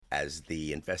as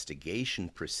the investigation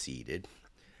proceeded,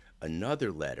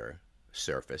 another letter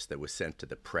surfaced that was sent to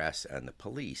the press and the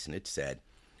police, and it said,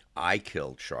 "I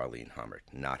killed Charlene Hummert,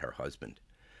 not her husband.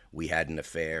 We had an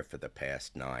affair for the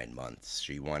past 9 months.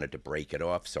 She wanted to break it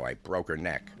off, so I broke her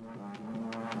neck."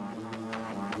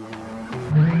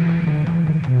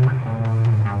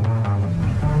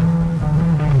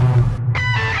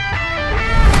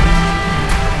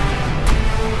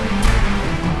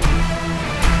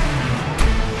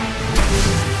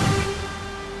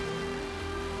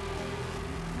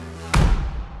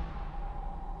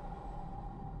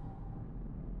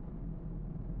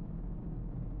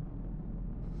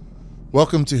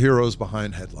 Welcome to Heroes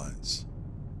Behind Headlines.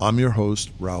 I'm your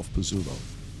host, Ralph Pizzulo.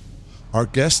 Our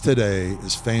guest today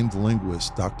is famed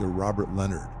linguist Dr. Robert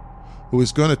Leonard, who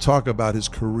is going to talk about his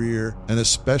career and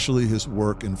especially his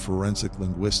work in forensic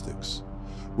linguistics,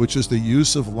 which is the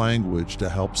use of language to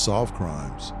help solve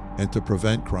crimes and to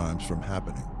prevent crimes from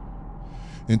happening.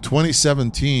 In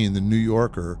 2017, The New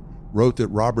Yorker wrote that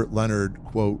Robert Leonard,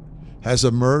 quote, has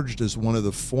emerged as one of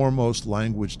the foremost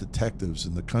language detectives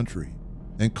in the country,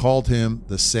 and called him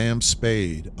the Sam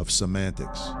Spade of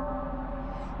semantics.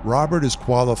 Robert is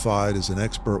qualified as an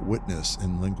expert witness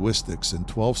in linguistics in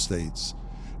 12 states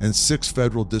and 6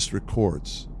 federal district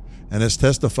courts, and has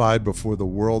testified before the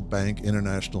World Bank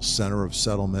International Center of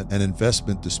Settlement and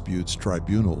Investment Disputes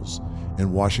tribunals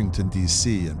in Washington,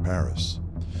 D.C. and Paris.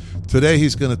 Today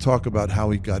he's going to talk about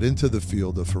how he got into the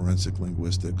field of forensic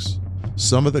linguistics,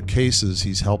 some of the cases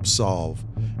he's helped solve,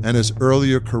 and his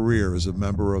earlier career as a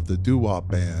member of the doo-wop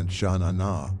band Sha Na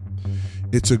Na.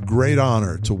 It's a great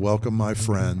honor to welcome my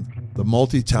friend, the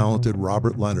multi-talented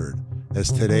Robert Leonard,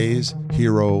 as today's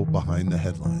hero behind the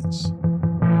headlines.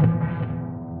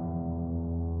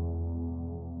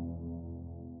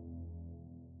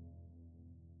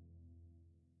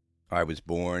 I was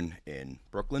born in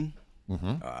Brooklyn.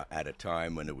 At a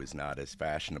time when it was not as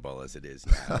fashionable as it is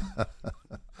now.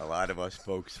 A lot of us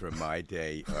folks from my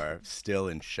day are still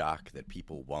in shock that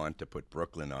people want to put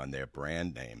Brooklyn on their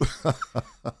brand name.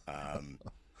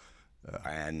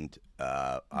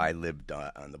 I lived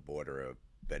on the border of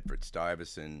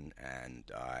Bedford-Stuyvesant, and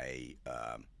I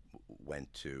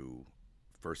went to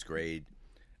first grade.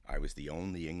 I was the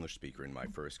only English speaker in my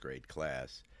first grade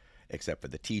class, except for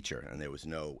the teacher, and there was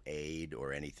no aide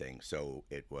or anything. So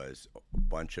it was a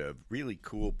bunch of really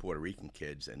cool Puerto Rican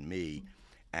kids and me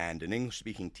and an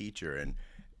English-speaking teacher, and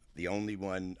the only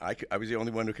one I was the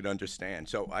only one who could understand.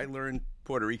 So I learned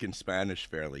Puerto Rican Spanish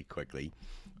fairly quickly,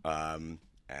 and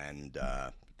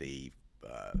the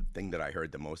thing that I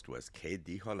heard the most was "¿Qué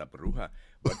dijo la bruja?"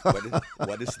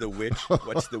 What is the witch?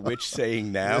 What's the witch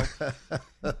saying now?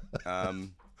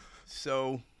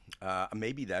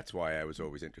 Maybe that's why I was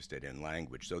always interested in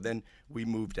language. So then we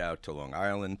moved out to Long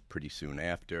Island pretty soon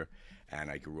after, and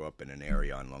I grew up in an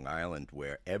area on Long Island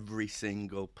where every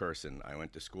single person I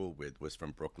went to school with was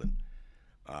from Brooklyn.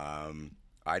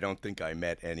 I don't think I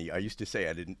met any. I used to say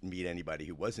I didn't meet anybody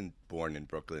who wasn't born in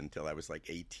Brooklyn until I was like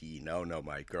 18. No,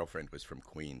 my girlfriend was from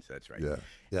Queens. That's right.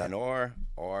 Yeah. And our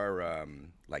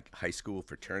like high school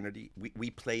fraternity,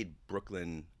 we played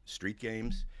Brooklyn street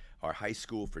games. Our high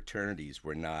school fraternities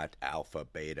were not Alpha,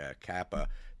 Beta, Kappa.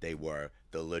 They were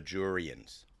the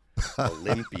Ligurians,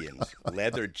 Olympians,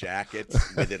 leather jackets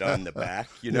with it on the back,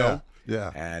 you know?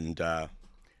 Yeah. And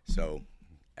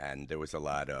and there was a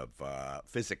lot of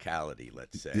physicality,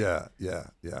 let's say. Yeah.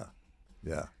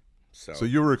 So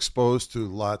you were exposed to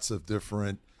lots of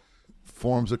different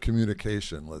forms of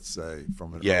communication, let's say,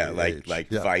 from an early age. like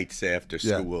fights after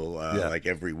school, like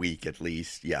every week at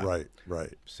least. Yeah.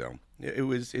 Right. So it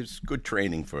was good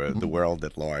training for the world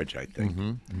at large, I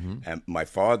think. And my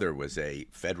father was a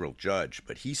federal judge,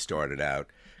 but he started out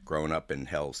growing up in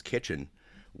Hell's Kitchen,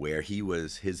 where he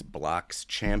was his block's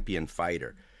champion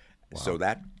fighter. Wow. So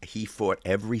that he fought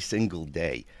every single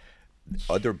day.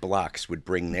 Other blocks would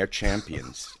bring their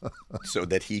champions so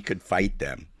that he could fight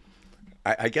them.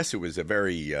 I guess it was a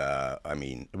very,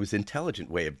 it was an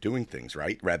intelligent way of doing things,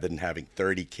 right? Rather than having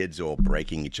 30 kids all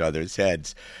breaking each other's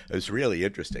heads. It was really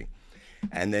interesting.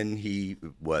 And then he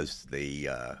was the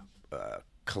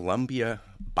Columbia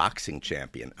boxing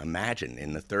champion. Imagine,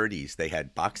 in the 30s, they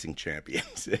had boxing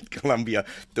champions at Columbia.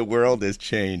 The world has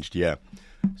changed, yeah.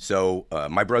 So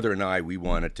my brother and I, we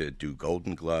wanted to do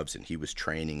Golden Gloves, and he was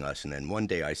training us. And then one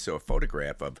day I saw a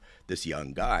photograph of this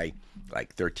young guy,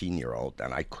 like 13-year-old,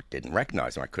 and I didn't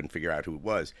recognize him. I couldn't figure out who it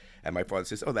was. And my father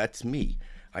says, "Oh, that's me."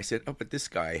 I said, "Oh, but this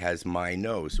guy has my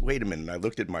nose." Wait a minute. And I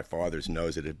looked at my father's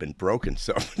nose. It had been broken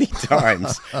so many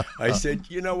times. I said,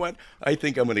 "You know what? I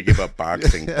think I'm going to give up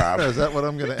boxing, Bob." Is that what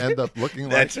I'm going to end up looking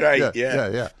like? That's right,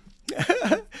 yeah.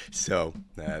 So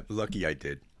lucky I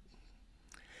did.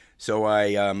 So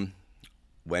I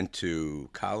went to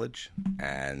college,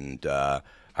 and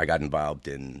I got involved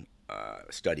in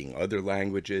studying other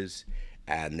languages,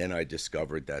 and then I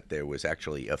discovered that there was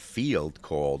actually a field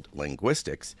called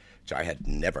linguistics, which I had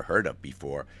never heard of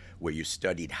before, where you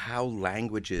studied how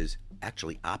languages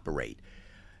actually operate.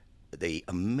 The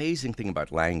amazing thing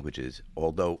about languages,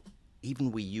 although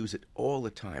even we use it all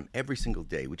the time, every single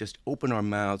day, we just open our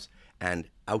mouths and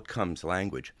out comes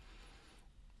language.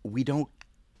 We don't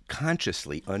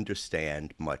consciously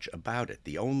understand much about it.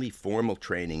 The only formal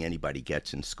training anybody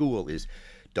gets in school is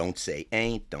don't say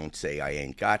ain't, don't say I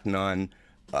ain't got none,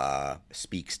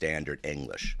 speak standard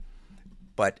English.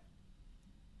 But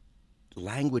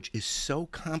language is so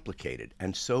complicated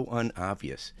and so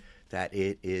unobvious that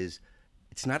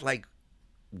it's not like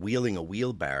wheeling a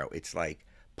wheelbarrow. It's like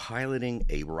piloting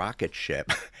a rocket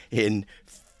ship in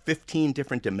 15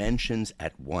 different dimensions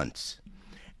at once.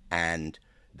 And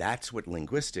that's what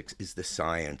linguistics is, the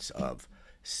science of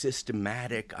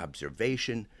systematic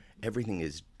observation. Everything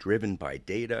is driven by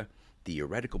data.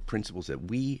 Theoretical principles that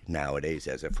we nowadays,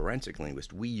 as a forensic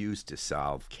linguist, we use to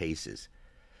solve cases,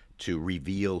 to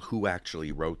reveal who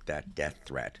actually wrote that death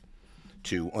threat,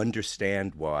 to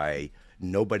understand why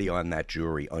nobody on that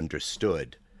jury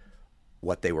understood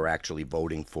what they were actually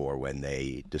voting for when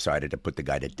they decided to put the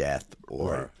guy to death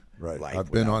or right. life.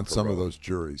 I've been on parole. some of those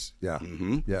juries. Yeah.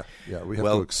 Mm-hmm. Yeah. We have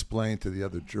to explain to the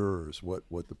other jurors what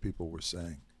the people were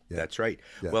saying. Yeah. That's right.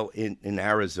 Yeah. Well, in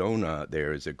Arizona,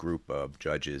 there is a group of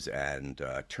judges and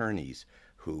attorneys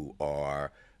who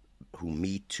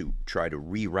meet to try to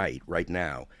rewrite right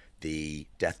now the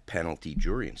death penalty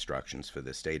jury instructions for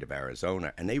the state of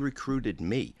Arizona, and they recruited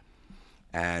me.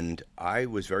 And I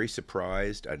was very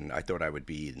surprised, and I thought I would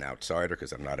be an outsider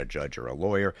because I'm not a judge or a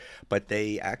lawyer, but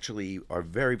they actually are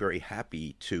very, very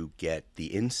happy to get the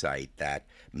insight that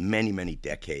many, many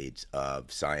decades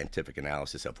of scientific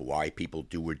analysis of why people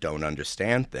do or don't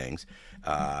understand things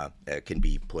can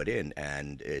be put in,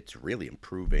 and it's really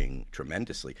improving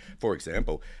tremendously. For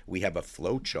example, we have a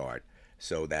flow chart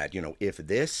so that, if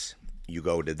this, you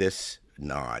go to this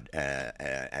node,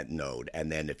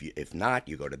 and then if not,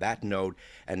 you go to that node.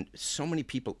 And so many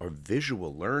people are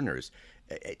visual learners,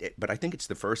 but I think it's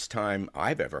the first time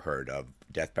I've ever heard of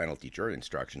death penalty jury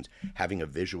instructions having a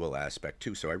visual aspect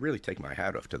too. So I really take my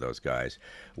hat off to those guys.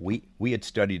 We had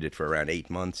studied it for around 8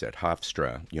 months at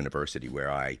Hofstra University,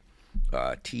 where I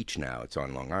teach now. It's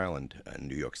on Long Island,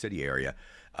 New York City area.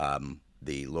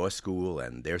 The law school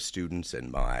and their students,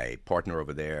 and my partner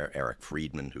over there, Eric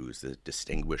Friedman, who's the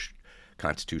distinguished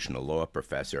constitutional law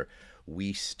professor,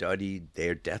 we studied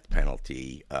their death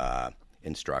penalty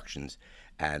instructions,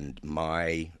 and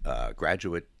my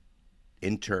graduate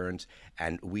interns,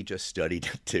 and we just studied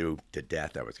to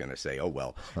death. I was going to say, oh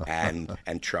well, and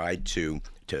tried to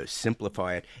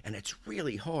simplify it. And it's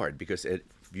really hard because if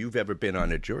you've ever been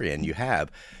on a jury, and you have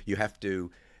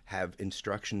to have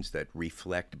instructions that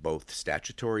reflect both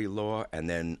statutory law and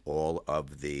then all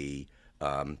of the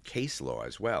case law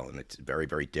as well, and it's very,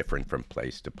 very different from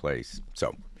place to place.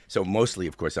 So mostly,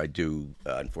 of course, I do,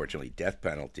 unfortunately, death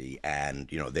penalty, and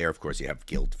there, of course, you have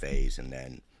guilt phase and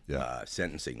then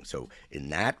sentencing. So in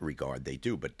that regard, they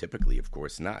do, but typically, of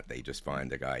course, not. They just find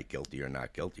the guy guilty or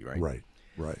not guilty, right?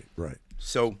 Right.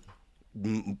 So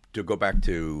to go back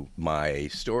to my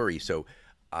story, so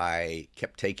I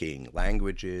kept taking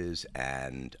languages,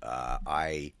 and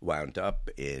I wound up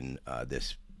in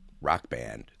this rock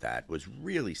band that was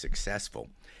really successful,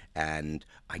 and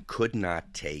I could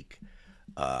not take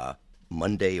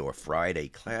Monday or Friday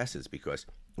classes because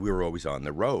we were always on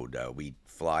the road. We'd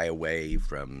fly away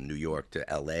from New York to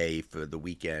LA for the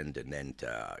weekend and then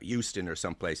to Houston or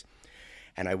someplace,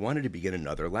 and I wanted to begin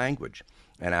another language.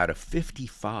 And out of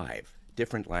 55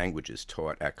 different languages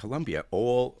taught at Columbia,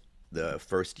 all the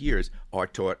first years are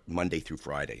taught Monday through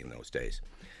Friday in those days.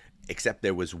 Except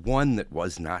there was one that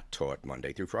was not taught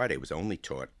Monday through Friday. It was only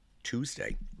taught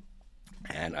Tuesday.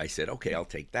 And I said, okay, I'll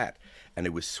take that. And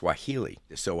it was Swahili.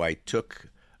 So I took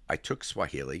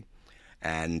Swahili,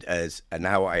 and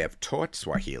now I have taught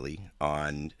Swahili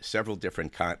on several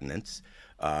different continents.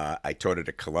 I taught it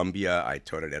at Columbia. I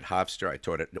taught it at Hofstra. I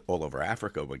taught it all over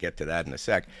Africa. We'll get to that in a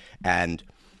sec. And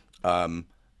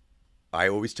I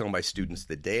always tell my students,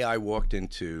 the day I walked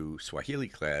into Swahili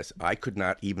class, I could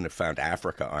not even have found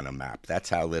Africa on a map. That's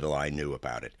how little I knew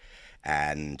about it.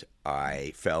 And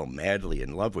I fell madly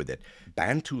in love with it.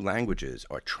 Bantu languages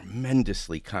are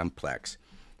tremendously complex.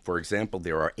 For example,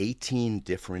 there are 18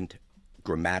 different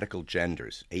grammatical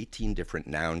genders, 18 different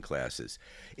noun classes.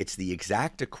 It's the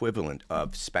exact equivalent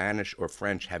of Spanish or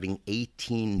French having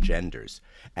 18 genders,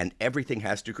 and everything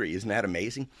has to agree. Isn't that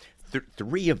amazing?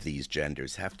 Three of these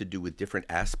genders have to do with different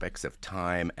aspects of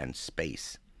time and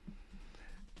space.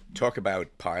 Talk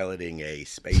about piloting a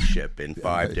spaceship in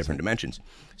five different dimensions.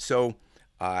 So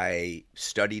I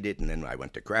studied it, and then I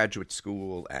went to graduate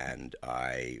school, and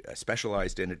I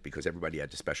specialized in it because everybody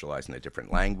had to specialize in a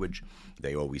different language.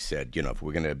 They always said, if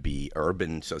we're going to be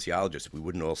urban sociologists, we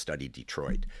wouldn't all study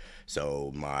Detroit.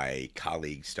 So my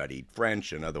colleague studied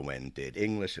French, another one did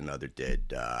English, another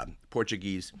did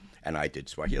Portuguese, and I did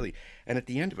Swahili. And at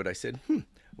the end of it, I said,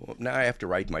 well, now I have to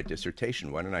write my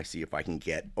dissertation. Why don't I see if I can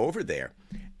get over there?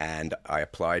 And I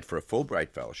applied for a Fulbright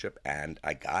fellowship, and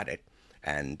I got it.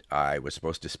 And I was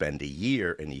supposed to spend a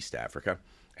year in East Africa,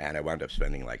 and I wound up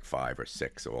spending like 5 or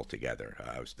 6 altogether.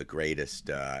 It was the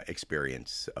greatest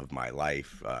experience of my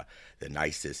life, the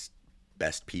nicest,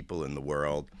 best people in the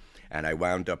world. And I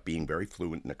wound up being very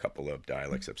fluent in a couple of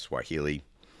dialects of Swahili.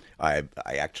 I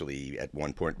actually, at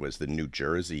one point, was the New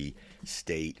Jersey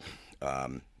state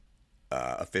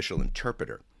official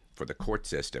interpreter for the court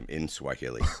system in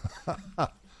Swahili.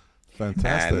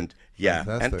 Fantastic. And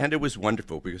Fantastic. And it was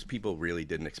wonderful because people really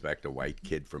didn't expect a white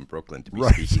kid from Brooklyn to be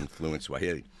Right. speaking fluent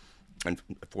Swahili. And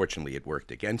fortunately, it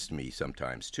worked against me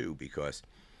sometimes too, because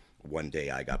one day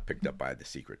I got picked up by the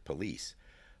secret police,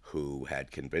 who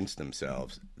had convinced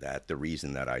themselves that the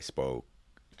reason that I spoke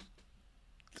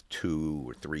 2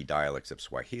 or 3 dialects of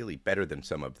Swahili better than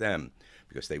some of them,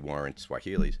 because they weren't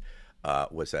Swahilis,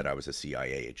 was that I was a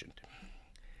CIA agent.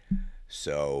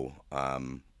 So,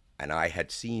 and I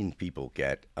had seen people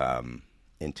get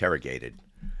interrogated,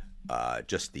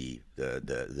 just the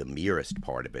merest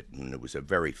part of it, and it was a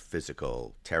very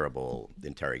physical, terrible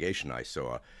interrogation I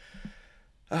saw.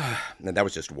 And that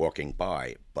was just walking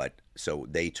by. But so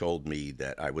they told me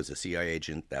that I was a CIA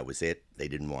agent. That was it. They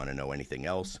didn't want to know anything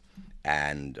else.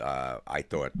 And I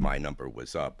thought my number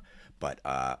was up. But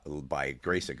by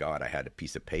grace of God, I had a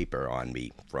piece of paper on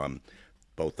me from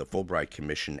both the Fulbright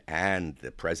Commission and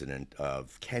the president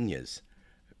of Kenya's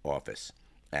office.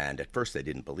 And at first they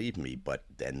didn't believe me, but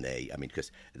then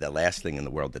because the last thing in the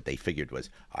world that they figured was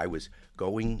I was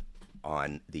going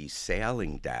on these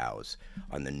sailing dhows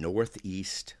on the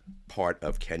northeast part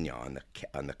of Kenya,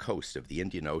 on the coast of the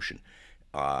Indian Ocean,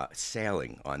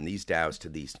 sailing on these dhows to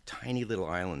these tiny little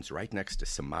islands right next to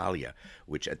Somalia,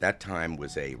 which at that time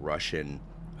was a Russian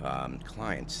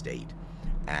client state.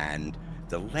 And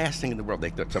the last thing in the world, they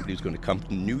thought somebody was going to come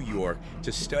to New York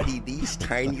to study these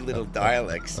tiny little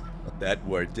dialects that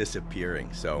were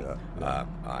disappearing. So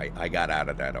I got out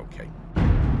of that okay.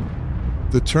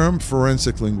 The term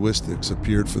forensic linguistics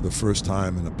appeared for the first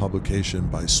time in a publication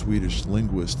by Swedish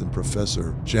linguist and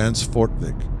professor Jans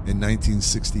Fortvik in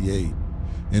 1968,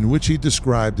 in which he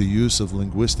described the use of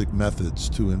linguistic methods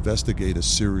to investigate a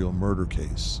serial murder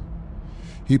case.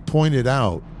 He pointed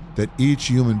out that each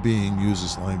human being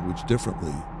uses language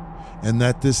differently, and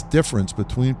that this difference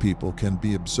between people can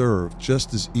be observed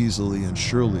just as easily and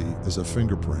surely as a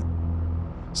fingerprint.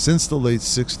 Since the late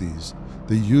 60s,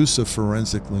 the use of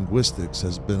forensic linguistics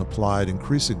has been applied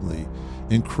increasingly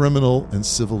in criminal and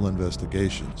civil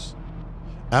investigations.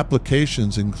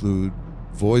 Applications include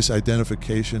voice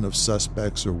identification of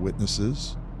suspects or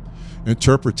witnesses,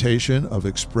 interpretation of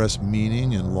express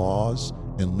meaning in laws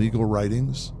and legal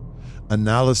writings,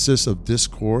 analysis of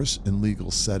discourse in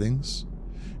legal settings,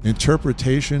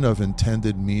 interpretation of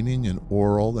intended meaning in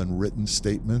oral and written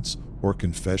statements or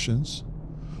confessions,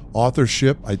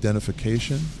 authorship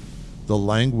identification, the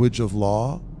language of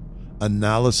law,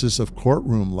 analysis of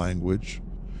courtroom language,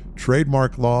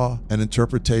 trademark law and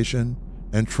interpretation,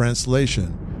 and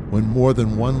translation when more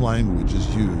than one language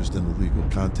is used in a legal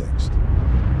context.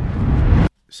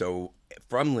 So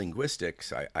from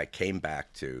linguistics, I came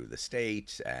back to the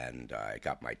States, and I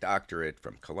got my doctorate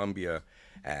from Columbia,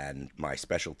 and my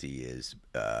specialty is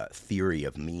theory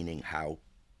of meaning, how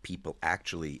people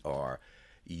actually are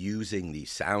using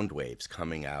these sound waves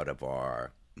coming out of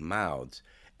our mouths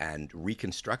and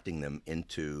reconstructing them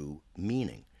into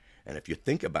meaning. And if you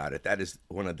think about it, that is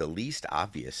one of the least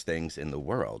obvious things in the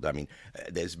world. I mean,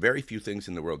 there's very few things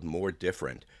in the world more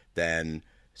different than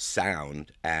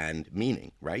sound and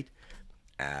meaning, right?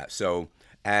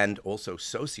 And also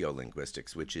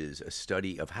sociolinguistics, which is a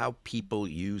study of how people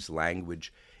use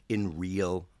language in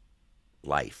real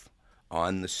life,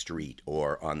 on the street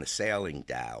or on the sailing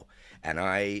dhow. And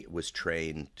I was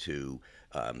trained to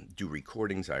do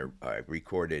recordings. I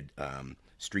recorded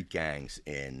street gangs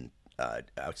in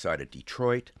outside of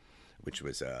Detroit, which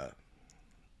was a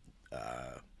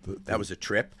that was a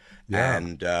trip. Yeah.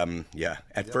 And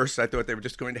at first I thought they were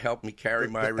just going to help me carry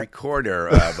my recorder.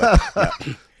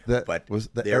 But was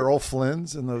the Errol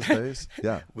Flynn's in those days.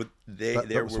 Yeah,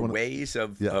 there were ways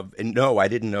of. And no, I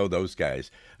didn't know those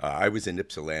guys. I was in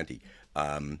Ypsilanti.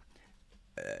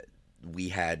 We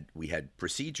had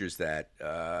procedures that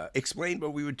explained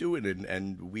what we were doing,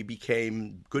 and we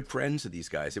became good friends of these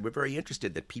guys. They were very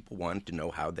interested that people wanted to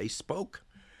know how they spoke,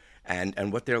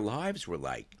 and what their lives were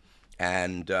like.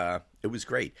 And it was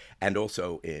great. And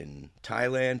also in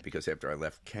Thailand, because after I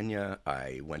left Kenya,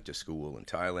 I went to school in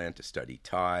Thailand to study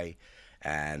Thai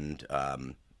and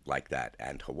like that,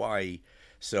 and Hawaii.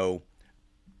 So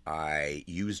I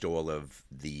used all of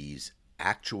these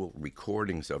actual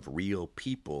recordings of real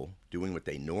people doing what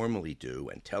they normally do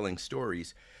and telling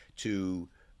stories to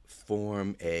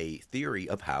form a theory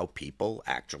of how people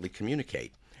actually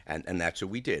communicate. And that's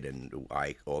what we did. And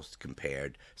I also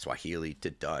compared Swahili to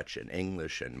Dutch and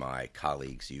English, and my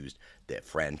colleagues used the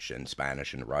French and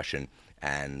Spanish and Russian.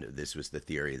 And this was the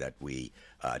theory that we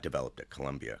developed at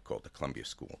Columbia, called the Columbia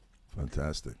School.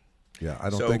 Fantastic. Yeah, I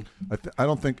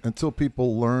don't think until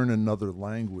people learn another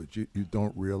language, you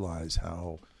don't realize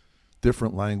how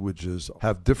different languages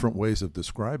have different ways of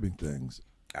describing things.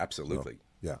 Absolutely.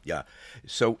 So, yeah.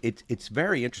 So it's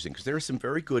very interesting because there are some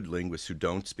very good linguists who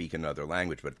don't speak another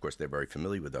language, but of course they're very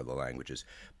familiar with other languages.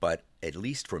 But at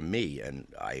least for me, and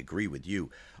I agree with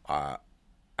you, I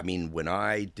mean, when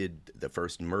I did the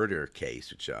first murder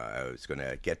case, which I was going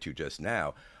to get to just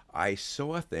now, I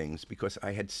saw things because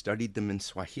I had studied them in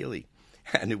Swahili,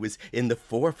 and it was in the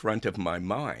forefront of my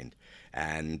mind.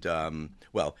 And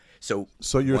so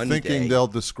you're thinking they'll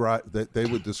describe that they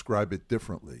would describe it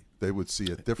differently. They would see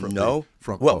it differently. No,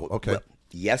 okay. Well,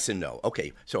 yes and no.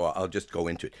 Okay, so I'll just go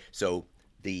into it. So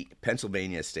the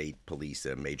Pennsylvania State Police,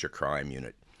 a major crime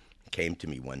unit, came to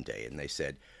me one day and they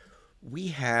said, "We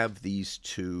have these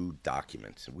two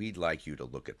documents. We'd like you to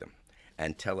look at them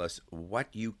and tell us what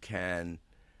you can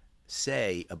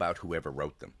say about whoever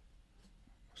wrote them."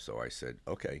 So I said,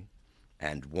 okay.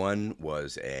 And one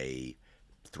was a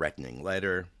threatening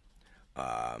letter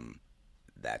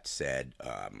that said,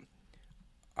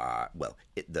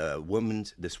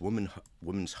 this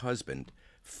woman's husband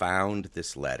found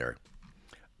this letter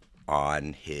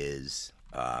on his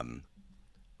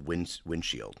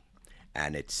windshield,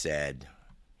 and it said,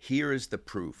 "Here is the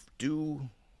proof. Do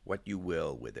what you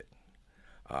will with it.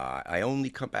 I only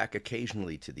come back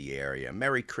occasionally to the area.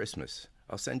 Merry Christmas.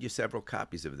 I'll send you several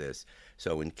copies of this,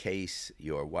 so in case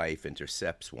your wife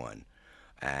intercepts one."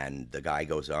 And the guy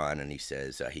goes on and he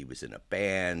says he was in a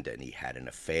band and he had an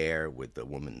affair with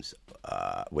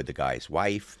the guy's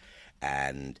wife,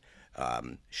 and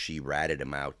she ratted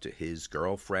him out to his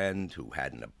girlfriend who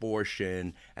had an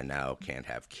abortion and now can't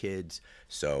have kids.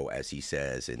 So as he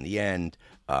says in the end,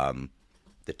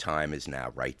 the time is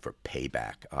now right for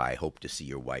payback. I hope to see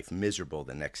your wife miserable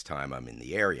the next time I'm in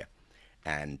the area.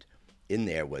 And in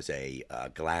there was a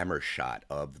glamour shot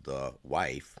of the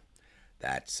wife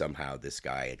that somehow this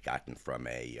guy had gotten from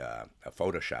a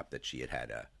Photoshop that she had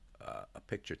a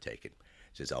picture taken.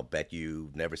 He says, "I'll bet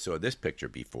you never saw this picture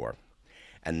before."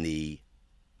 And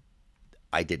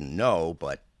I didn't know,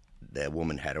 but the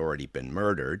woman had already been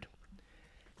murdered.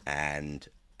 And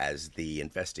as the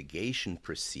investigation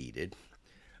proceeded,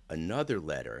 another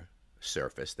letter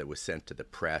surfaced that was sent to the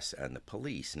press and the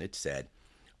police, and it said,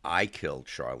 "I killed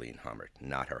Charlene Hummert,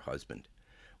 not her husband.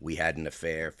 We had an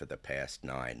affair for the past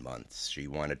 9 months. She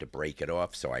wanted to break it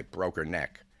off, so I broke her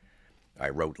neck. I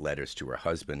wrote letters to her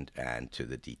husband and to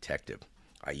the detective.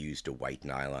 I used a white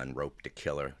nylon rope to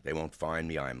kill her. They won't find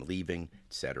me. I'm leaving,"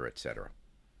 etc., etc.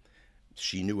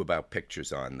 She knew about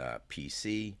pictures on the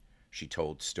PC. She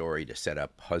told Story to set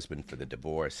up husband for the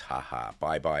divorce. Ha.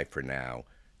 Bye-bye for now,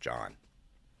 John.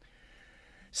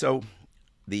 So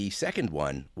the second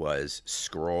one was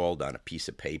scrawled on a piece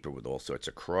of paper with all sorts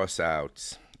of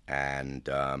cross-outs, and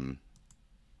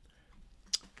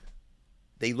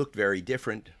they looked very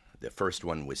different. The first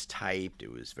one was typed.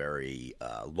 It was very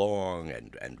long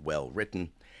and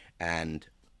well-written, and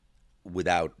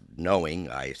without knowing,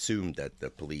 I assumed that the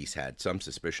police had some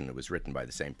suspicion it was written by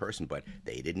the same person, but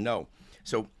they didn't know.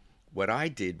 So what I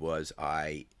did was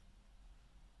I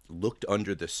looked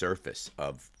under the surface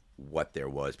of what there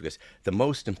was, because the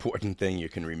most important thing you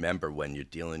can remember when you're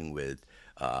dealing with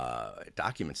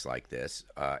documents like this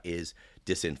is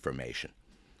disinformation.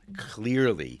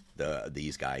 Clearly,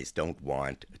 these guys don't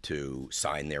want to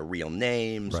sign their real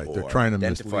names. Right, or they're trying to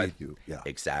identify. mislead you. Yeah,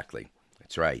 exactly.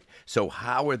 That's right. So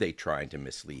how are they trying to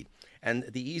mislead? And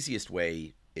the easiest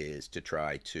way is to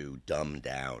try to dumb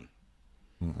down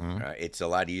It's a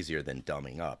lot easier than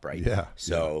dumbing up, right? Yeah.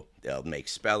 So they'll make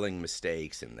spelling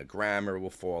mistakes and the grammar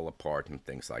will fall apart and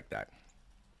things like that.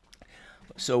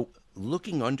 So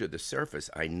looking under the surface,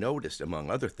 I noticed, among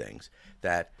other things,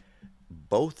 that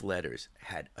both letters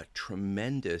had a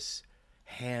tremendous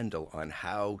handle on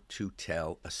how to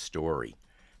tell a story,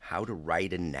 how to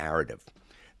write a narrative.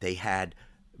 They had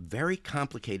very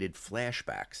complicated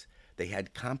flashbacks. They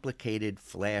had complicated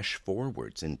flash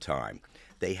forwards in time.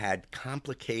 They had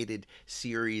complicated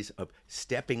series of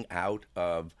stepping out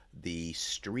of the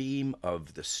stream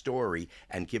of the story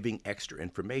and giving extra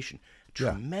information.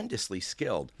 Tremendously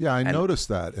skilled. Yeah, I noticed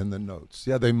that in the notes.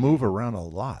 Yeah, they move around a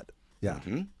lot. Yeah.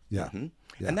 Yeah.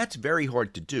 And that's very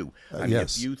hard to do. I mean,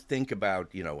 yes. If you think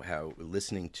about, how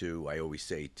listening to, I always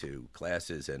say to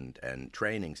classes and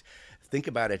trainings, think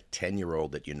about a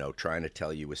 10-year-old that trying to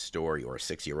tell you a story, or a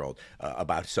 6-year-old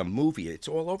about some movie. It's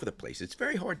all over the place. It's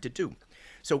very hard to do.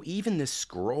 So even this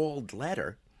scrawled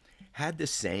letter had the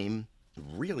same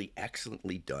really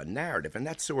excellently done narrative, and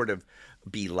that sort of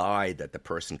belied that the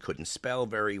person couldn't spell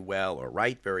very well or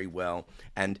write very well.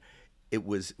 And it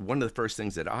was one of the first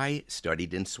things that I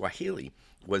studied in Swahili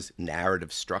was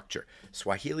narrative structure.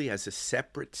 Swahili has a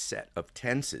separate set of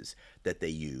tenses that they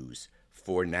use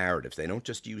for narratives. They don't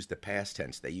just use the past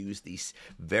tense. They use these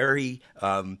very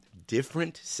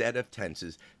different set of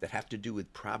tenses that have to do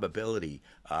with probability.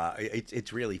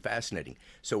 It's really fascinating.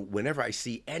 So whenever I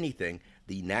see anything,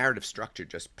 the narrative structure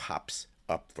just pops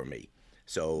up for me.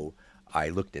 So I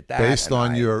looked at that based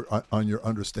on your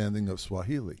understanding of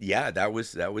Swahili. Yeah, that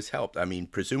was helped. I mean,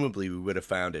 presumably we would have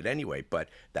found it anyway, but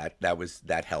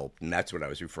that helped, and that's what I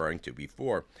was referring to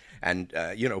before. And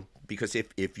because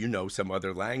if you know some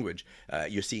other language,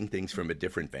 you're seeing things from a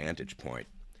different vantage point.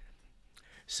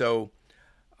 So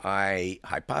I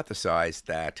hypothesized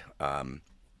that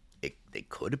they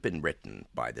could have been written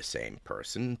by the same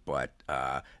person, but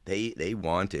they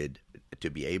wanted to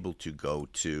be able to go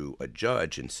to a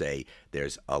judge and say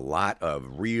there's a lot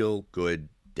of real good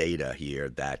data here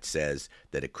that says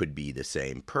that it could be the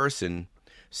same person.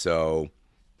 So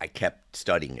I kept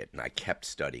studying it, and I kept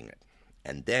studying it.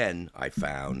 And then I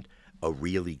found a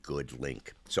really good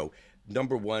link. So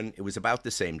number one, it was about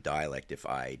the same dialect if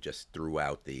I just threw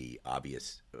out the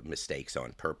obvious mistakes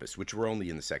on purpose, which were only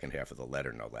in the second half of the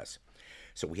letter, no less.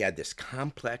 So we had this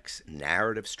complex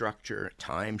narrative structure,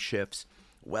 time shifts,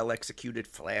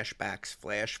 well-executed flashbacks,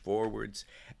 flash forwards,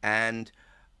 and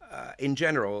in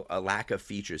general, a lack of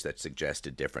features that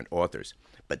suggested different authors.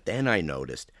 But then I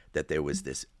noticed that there was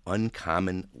this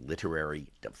uncommon literary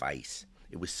device.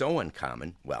 It was so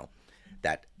uncommon,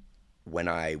 that when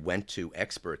I went to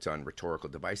experts on rhetorical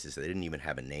devices, they didn't even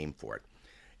have a name for it.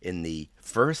 In the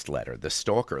first letter, the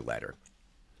stalker letter,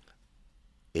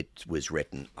 it was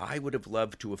written, "I would have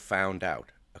loved to have found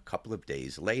out. A couple of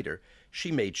days later, she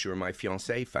made sure my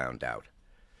fiancé found out.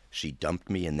 She dumped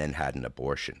me and then had an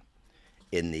abortion."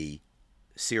 In the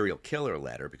serial killer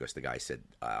letter, because the guy said,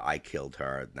 I killed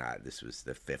her, this was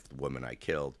the fifth woman I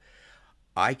killed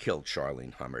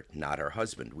Charlene Hummert, not her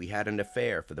husband. We had an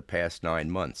affair for the past 9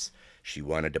 months. She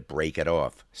wanted to break it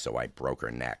off, so I broke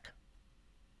her neck.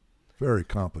 Very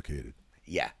complicated.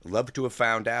 Yeah, love to have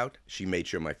found out. She made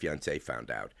sure my fiancé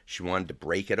found out. She wanted to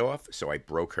break it off, so I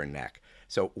broke her neck.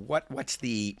 So what's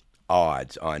the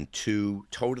odds on two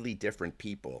totally different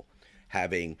people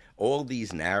having all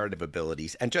these narrative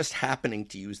abilities and just happening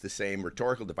to use the same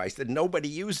rhetorical device that nobody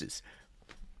uses?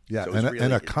 Yeah, So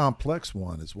and a complex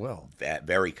one as well.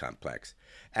 Very complex.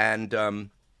 And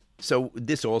so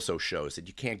this also shows that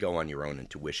you can't go on your own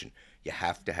intuition. You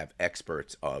have to have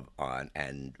experts on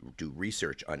and do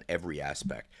research on every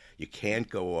aspect. You can't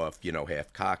go off,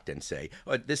 half-cocked and say,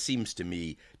 "Oh, this seems to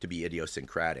me to be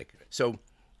idiosyncratic." So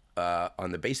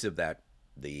on the basis of that,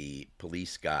 the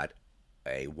police got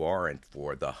a warrant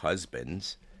for the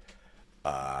husband's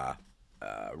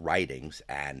writings,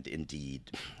 and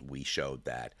indeed we showed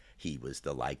that he was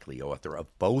the likely author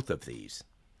of both of these.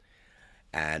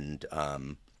 And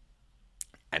on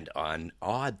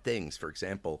odd things, for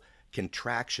example,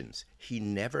 contractions, he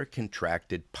never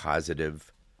contracted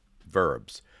positive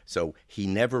verbs. So he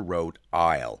never wrote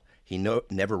I'll. He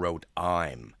never wrote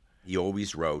I'm. He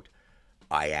always wrote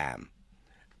I am.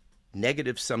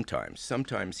 Negative sometimes.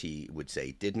 Sometimes he would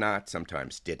say did not,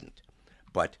 sometimes didn't.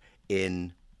 But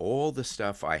in all the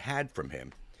stuff I had from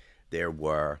him, there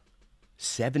were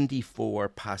 74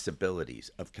 possibilities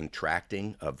of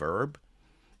contracting a verb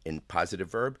in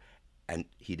positive verb, and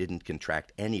he didn't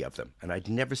contract any of them. And I'd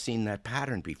never seen that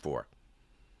pattern before.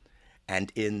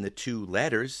 And in the two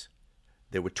letters,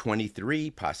 there were 23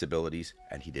 possibilities,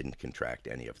 and he didn't contract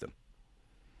any of them.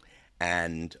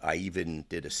 And I even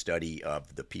did a study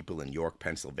of the people in York,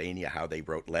 Pennsylvania, how they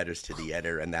wrote letters to the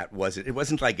editor, and it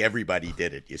wasn't like everybody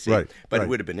did it, you see. Right, but right. It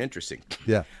would have been interesting.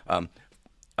 Yeah.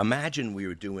 Imagine we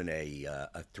were doing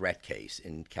a threat case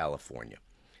in California,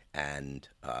 and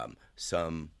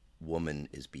some woman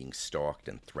is being stalked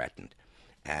and threatened,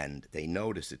 and they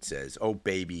notice it says, "Oh,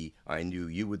 baby, I knew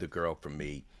you were the girl from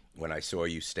me when I saw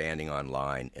you standing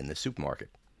online in the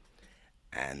supermarket."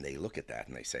 And they look at that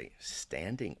and they say,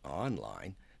 "Standing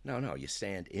online? No, you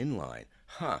stand in line."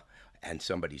 Huh. And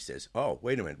somebody says, "Oh,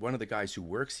 wait a minute, one of the guys who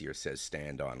works here says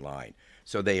stand online."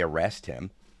 So they arrest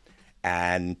him,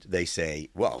 and they say,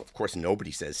 "Well, of course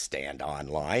nobody says stand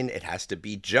online. It has to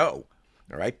be Joe."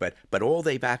 All right, but all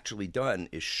they've actually done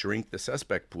is shrink the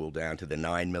suspect pool down to the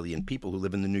 9 million people who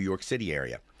live in the New York City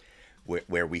area,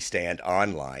 where we stand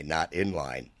online, not in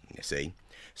line, you see.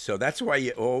 So that's why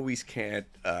you always can't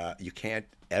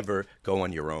ever go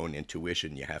on your own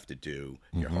intuition. You have to do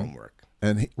your homework.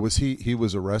 And he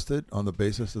was arrested on the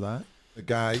basis of that? The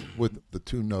guy with the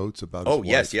two notes about his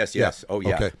wife? Yes. Yeah. Oh,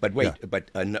 yeah. Okay. But wait, Yeah.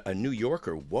 but a New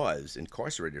Yorker was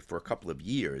incarcerated for a couple of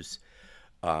years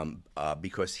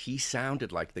because he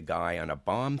sounded like the guy on a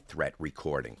bomb threat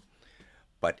recording.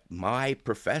 But my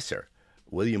professor,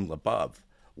 William LeBove,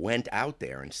 went out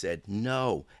there and said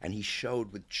no, and he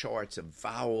showed with charts of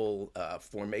vowel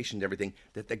formation and everything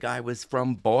that the guy was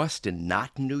from Boston,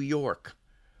 not New York.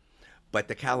 But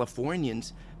the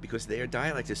Californians, because their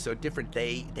dialect is so different,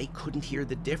 they couldn't hear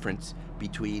the difference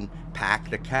between pack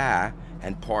the car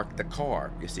and park the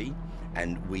car, you see?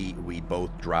 And we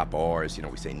both drop R's,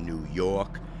 we say New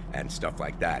York and stuff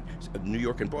like that. So New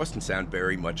York and Boston sound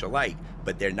very much alike,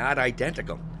 but they're not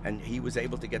identical. And he was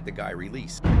able to get the guy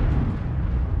released.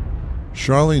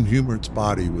 Charlene Hummert's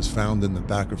body was found in the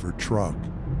back of her truck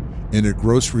in a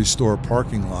grocery store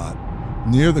parking lot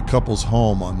near the couple's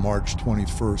home on March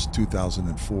 21st,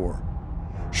 2004,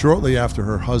 shortly after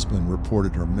her husband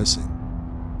reported her missing.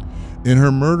 In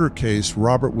her murder case,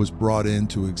 Robert was brought in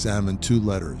to examine two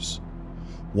letters,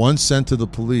 one sent to the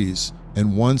police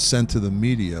and one sent to the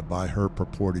media by her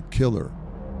purported killer.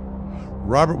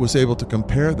 Robert was able to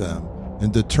compare them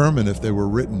and determine if they were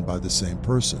written by the same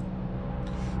person.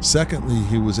 Secondly,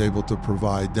 he was able to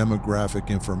provide demographic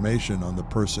information on the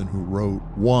person who wrote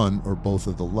one or both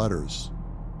of the letters.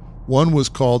 One was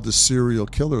called the serial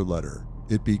killer letter.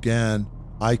 It began,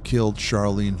 "I killed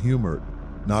Charlene Hummert,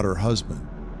 not her husband."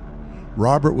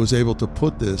 Robert was able to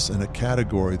put this in a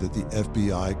category that the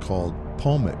FBI called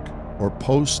POMIC, or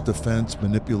Post-Defense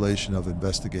Manipulation of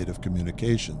Investigative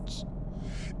Communications.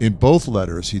 In both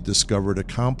letters, he discovered a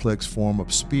complex form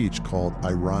of speech called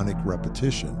ironic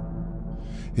repetition.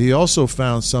 He also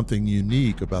found something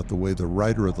unique about the way the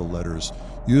writer of the letters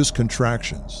used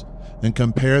contractions and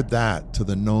compared that to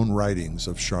the known writings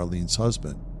of Charlene's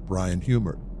husband, Brian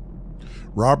Hummert.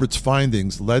 Robert's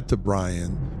findings led to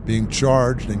Brian being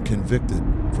charged and convicted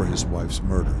for his wife's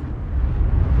murder.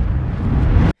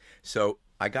 So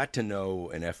I got to know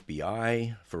an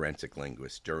FBI forensic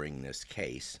linguist during this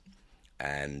case,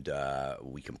 and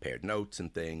we compared notes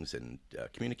and things and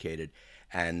communicated,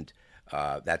 and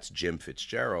that's Jim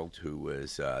Fitzgerald, who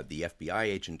was the FBI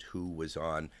agent who was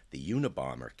on the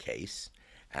Unabomber case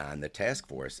and the task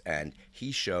force, and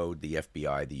he showed the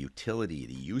FBI the utility,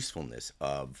 the usefulness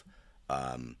of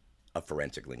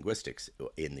forensic linguistics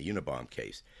in the Unabomber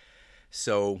case.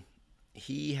 So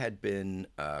he had been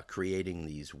creating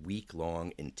these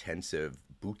week-long intensive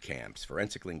boot camps,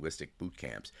 forensic linguistic boot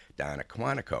camps down at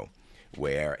Quantico,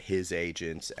 where his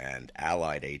agents and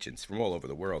allied agents from all over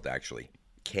the world actually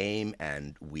came,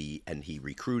 and he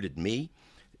recruited me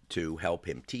to help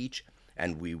him teach,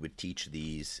 and we would teach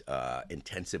these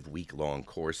intensive week-long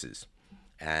courses.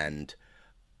 And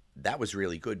that was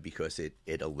really good because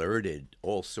it alerted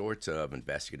all sorts of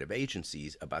investigative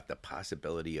agencies about the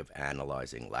possibility of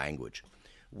analyzing language.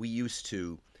 We used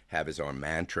to have as our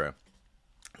mantra,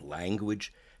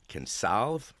 language can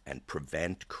solve and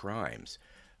prevent crimes.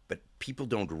 But people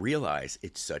don't realize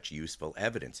it's such useful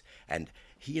evidence. And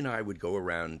he and I would go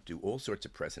around, do all sorts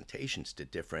of presentations to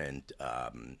different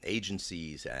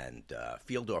agencies and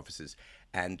field offices.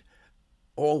 And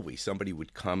always somebody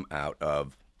would come out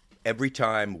of, every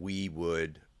time we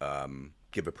would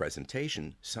give a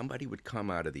presentation, somebody would come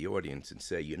out of the audience and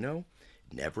say, it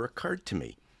never occurred to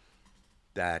me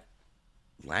that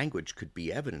language could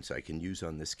be evidence I can use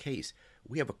on this case.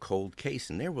 We have a cold case,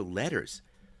 and there were letters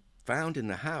found in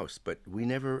the house, but we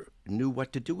never knew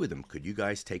what to do with them. Could you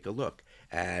guys take a look?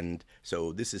 And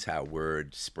so this is how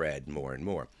word spread more and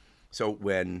more. So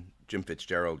when Jim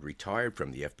Fitzgerald retired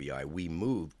from the FBI, we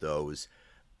moved those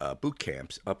boot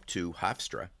camps up to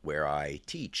Hofstra, where I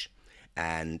teach.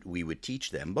 And we would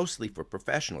teach them, mostly for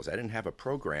professionals. I didn't have a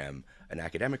program, an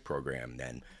academic program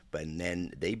then, but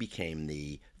then they became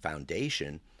the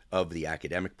foundation of the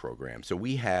academic program. So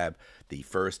we have the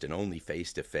first and only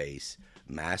face-to-face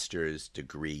master's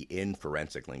degree in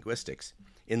forensic linguistics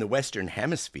in the Western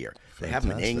Hemisphere. Fantastic. They have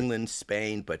them in England,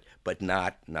 Spain, but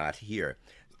not here.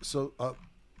 So,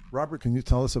 Robert, can you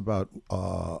tell us about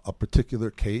a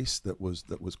particular case that was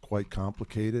quite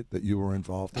complicated that you were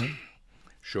involved in?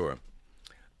 Sure.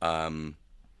 I'm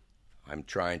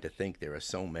trying to think. There are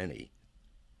so many,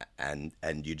 and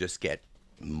you just get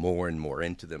more and more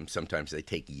into them. Sometimes they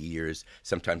take years.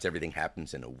 Sometimes everything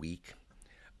happens in a week.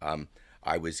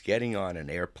 I was getting on an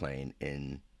airplane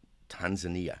in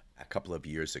Tanzania a couple of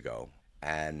years ago,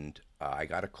 and I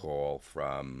got a call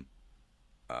from,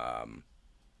 I'll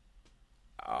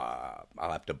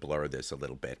have to blur this a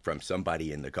little bit, from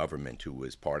somebody in the government who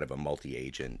was part of a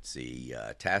multi-agency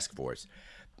task force.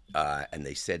 And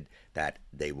they said that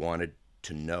they wanted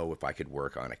to know if I could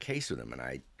work on a case with them. And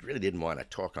I really didn't want to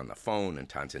talk on the phone in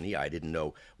Tanzania. I didn't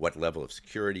know what level of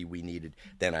security we needed.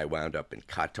 Then I wound up in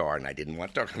Qatar, and I didn't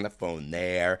want to talk on the phone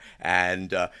there.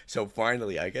 And so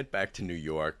finally I get back to New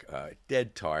York,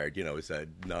 dead tired. You know, it's a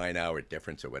 9-hour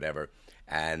difference or whatever.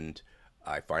 And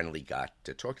I finally got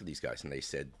to talk to these guys, and they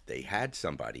said they had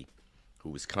somebody who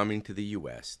was coming to the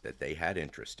U.S. that they had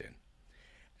interest in.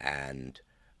 And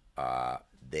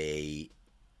they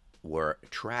were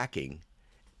tracking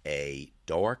a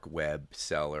dark web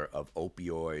seller of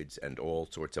opioids and all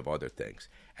sorts of other things.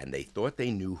 And they thought they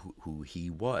knew who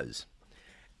he was.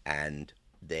 And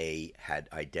they had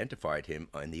identified him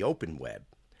on the open web.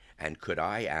 And could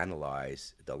I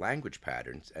analyze the language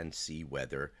patterns and see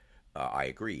whether I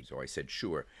agreed? So I said,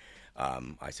 sure.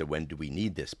 I said, when do we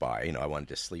need this by? You know, I wanted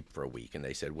to sleep for a week. And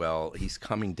they said, well, he's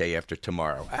coming day after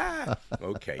tomorrow.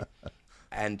 Okay.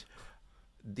 And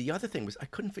the other thing was, I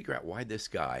couldn't figure out why this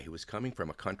guy, who was coming from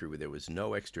a country where there was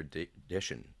no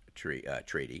extradition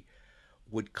treaty,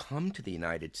 would come to the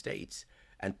United States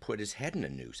and put his head in a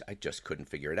noose. I just couldn't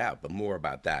figure it out, but more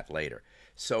about that later.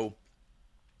 So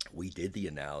we did the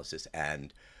analysis,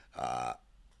 and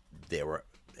there were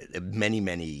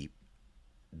many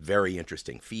very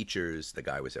interesting features. The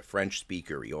guy was a French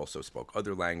speaker. He also spoke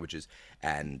other languages,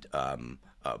 and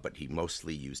but he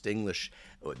mostly used English.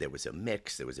 There was a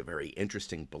mix. There was a very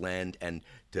interesting blend. And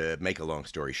to make a long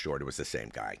story short, it was the same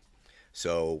guy.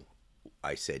 So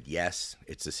I said, yes,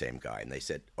 it's the same guy. And they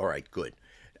said, all right, good.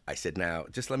 I said, now,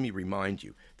 just let me remind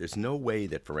you, there's no way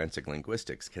that forensic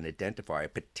linguistics can identify a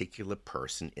particular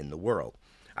person in the world.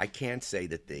 I can't say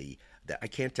that I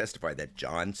can't testify that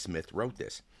John Smith wrote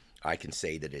this. I can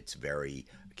say that it's very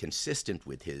consistent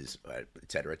with his,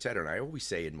 et cetera, et cetera. And I always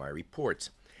say in my reports,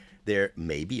 there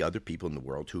may be other people in the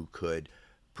world who could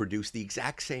produce the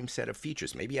exact same set of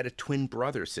features. Maybe he had a twin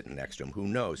brother sitting next to him. Who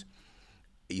knows?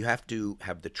 You have to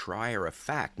have the trier of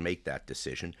fact make that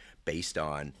decision based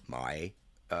on my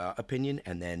opinion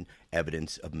and then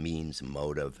evidence of means,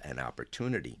 motive, and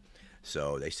opportunity.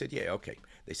 So they said, yeah, okay.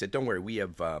 They said, don't worry, we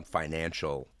have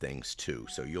financial things too.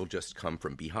 So you'll just come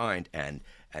from behind and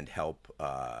help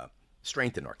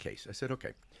strengthen our case. I said,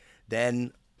 okay.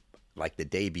 Then, like the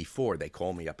day before, they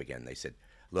called me up again. They said,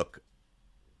 look,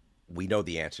 we know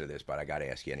the answer to this, but I got to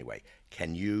ask you anyway.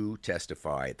 Can you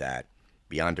testify that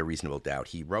beyond a reasonable doubt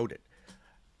he wrote it?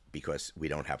 Because we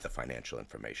don't have the financial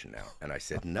information now. And I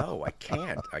said, no, I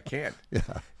can't.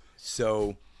 Yeah.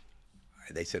 So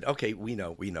they said, okay, we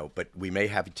know, but we may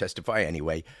have you testify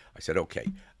anyway. I said, okay.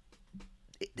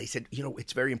 They said,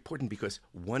 it's very important because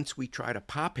once we try to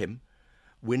pop him,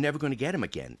 we're never going to get him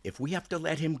again. If we have to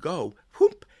let him go,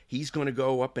 whoop, he's going to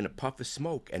go up in a puff of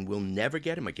smoke and we'll never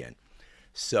get him again.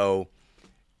 So,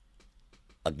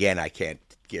 again, I can't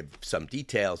give some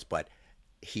details, but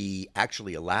he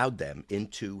actually allowed them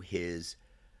into his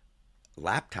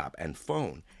laptop and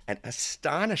phone. And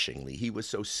astonishingly, he was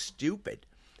so stupid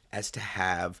as to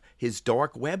have his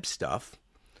dark web stuff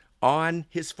on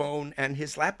his phone and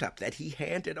his laptop that he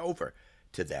handed over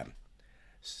to them.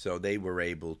 So they were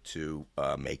able to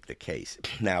make the case.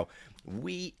 Now,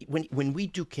 when we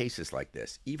do cases like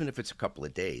this, even if it's a couple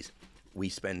of days, we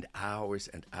spend hours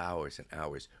and hours and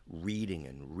hours reading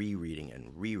and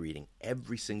rereading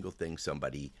every single thing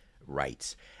somebody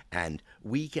writes. And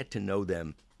we get to know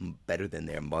them better than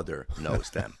their mother knows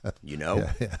them,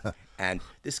 Yeah. And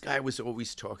this guy was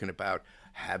always talking about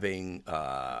having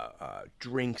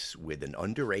drinks with an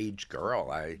underage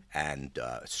girl and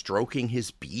stroking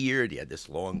his beard. He had this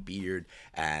long beard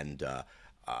and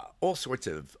all sorts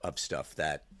of stuff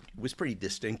that was pretty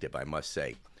distinctive, I must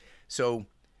say. So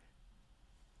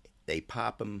they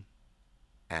pop him,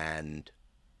 and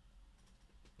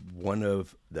one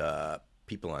of the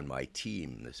people on my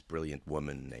team, this brilliant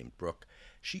woman named Brooke,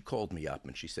 she called me up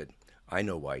and she said, I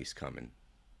know why he's coming.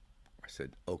 I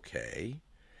said, okay.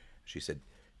 She said,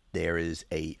 there is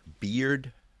a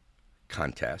beard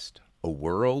contest, a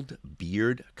world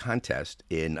beard contest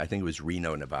in, I think it was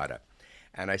Reno, Nevada.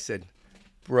 And I said,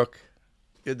 Brooke,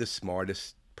 you're the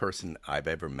smartest person I've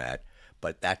ever met,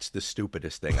 but that's the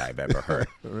stupidest thing I've ever heard.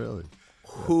 Really?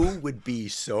 Who would be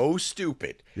so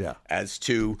stupid as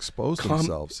to expose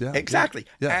themselves? Yeah, exactly,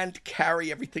 and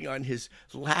carry everything on his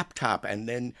laptop, and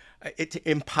then it's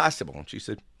impossible. And she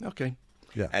said, "Okay."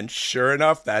 Yeah. And sure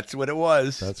enough, that's what it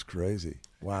was. That's crazy.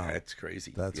 Wow. That's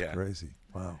crazy. That's crazy.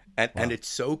 Wow. And it's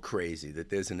so crazy that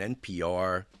there's an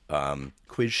NPR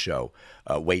quiz show,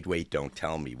 Wait, Wait, Don't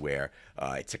Tell Me, where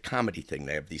it's a comedy thing.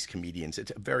 They have these comedians.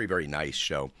 It's a very, very nice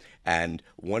show. And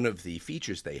one of the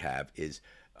features they have is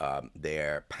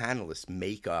their panelists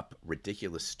make up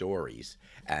ridiculous stories,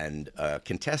 and a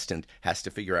contestant has to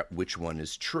figure out which one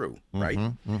is true, right?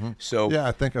 So yeah,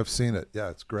 I think I've seen it. Yeah,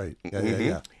 it's great.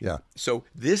 Yeah. So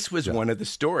this was one of the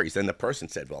stories, and the person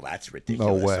said, well, that's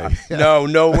ridiculous. No way.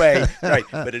 No way. Right.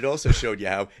 But it also showed you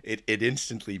how it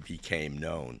instantly became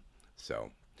known.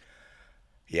 So,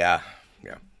 yeah.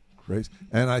 Great.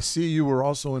 And I see you were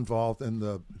also involved in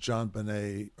the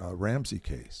JonBenet Ramsey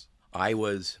case. I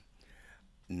was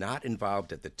not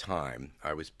involved at the time.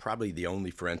 I was probably the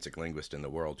only forensic linguist in the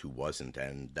world who wasn't,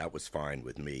 and that was fine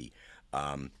with me.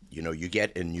 You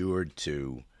get inured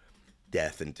to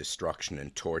death and destruction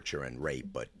and torture and rape,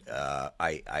 but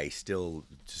I still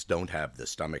just don't have the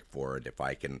stomach for it. If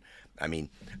I can,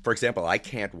 for example, I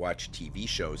can't watch TV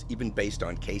shows even based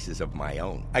on cases of my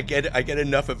own. I get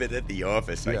enough of it at the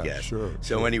office, I guess. Sure.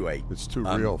 So anyway, it's too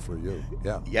real for you.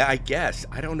 Yeah. Yeah, I guess.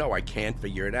 I don't know. I can't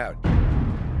figure it out.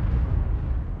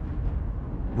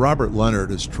 Robert Leonard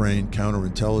has trained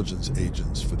counterintelligence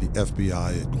agents for the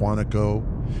FBI at Quantico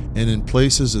and in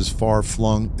places as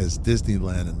far-flung as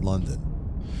Disneyland in London.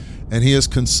 And he has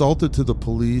consulted to the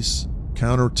police,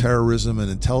 counterterrorism,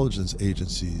 and intelligence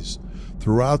agencies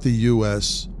throughout the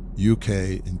U.S., UK,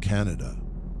 and Canada.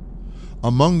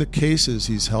 Among the cases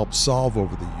he's helped solve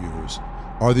over the years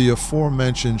are the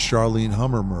aforementioned Charlene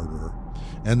Hummert murder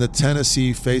and the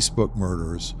Tennessee Facebook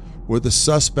murders, where the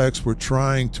suspects were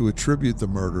trying to attribute the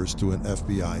murders to an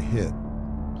FBI hit.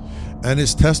 And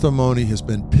his testimony has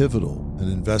been pivotal in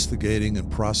investigating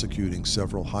and prosecuting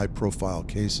several high-profile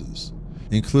cases,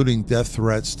 including death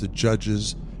threats to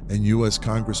judges and U.S.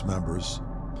 Congress members,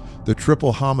 the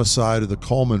triple homicide of the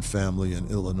Coleman family in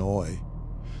Illinois,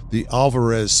 the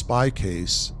Alvarez spy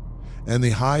case, and the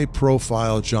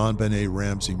high-profile JonBenet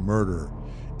Ramsey murder,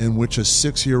 in which a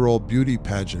 6-year-old beauty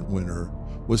pageant winner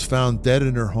was found dead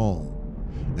in her home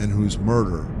and whose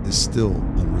murder is still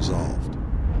unresolved.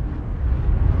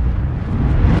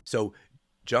 So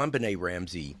JonBenet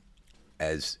Ramsey,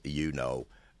 as you know,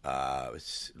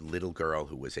 was a little girl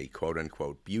who was a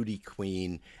quote-unquote beauty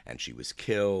queen, and she was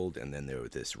killed, and then there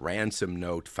was this ransom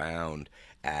note found,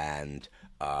 and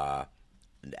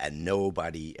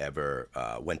nobody ever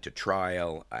went to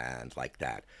trial and like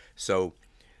that. So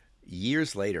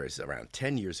years later, it's around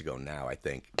 10 years ago now, I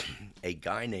think, a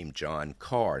guy named John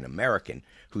Carr, an American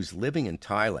who's living in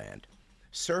Thailand,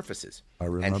 surfaces. I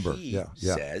remember. And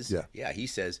he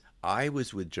says, I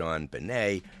was with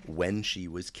JonBenet when she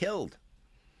was killed,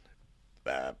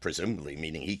 presumably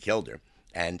meaning he killed her.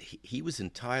 And he was in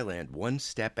Thailand one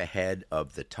step ahead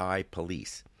of the Thai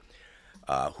police,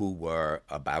 who were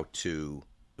about to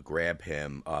grab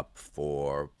him up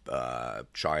for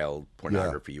child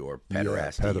pornography or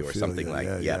pederasty or something like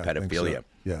pedophilia. So.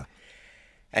 Yeah.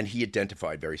 And he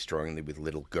identified very strongly with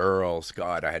little girls.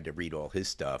 God, I had to read all his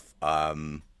stuff.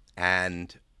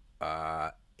 And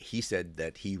he said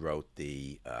that he wrote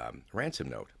the ransom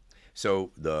note.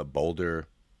 So the Boulder,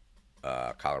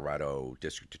 Colorado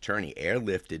district attorney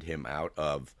airlifted him out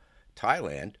of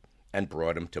Thailand and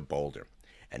brought him to Boulder.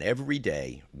 And every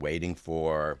day, waiting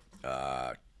for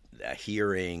a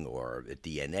hearing or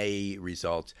DNA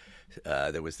results,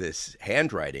 there was this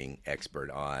handwriting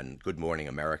expert on Good Morning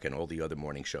America and all the other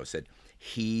morning shows said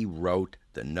he wrote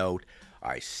the note.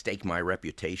 I stake my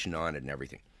reputation on it and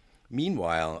everything.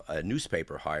 Meanwhile, a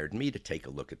newspaper hired me to take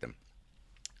a look at them.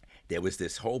 There was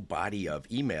this whole body of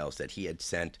emails that he had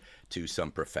sent to some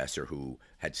professor who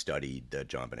had studied the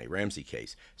JonBenet Ramsey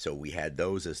case. So we had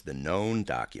those as the known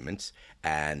documents,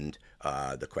 and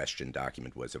the question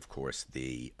document was, of course,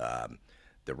 the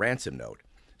ransom note.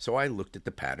 So I looked at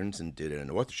the patterns and did an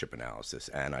authorship analysis,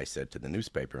 and I said to the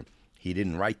newspaper, he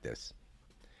didn't write this.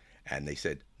 And they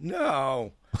said,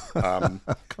 no.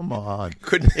 Come on.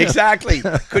 Couldn't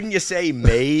you say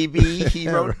maybe he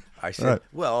wrote? I said, Right.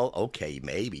 well, okay,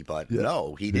 maybe, but Yeah.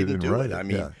 no, he He didn't didn't do write it. it. I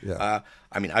mean, Yeah,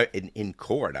 yeah. in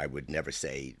court, I would never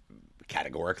say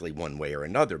categorically one way or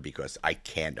another because I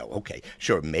can't know. Okay,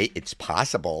 sure, it's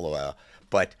possible,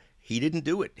 but he didn't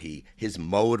do it. His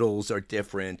modals are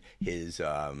different.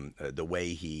 The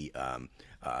way he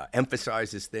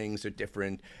emphasizes things are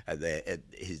different.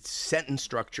 His sentence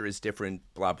structure is different.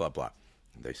 Blah blah blah.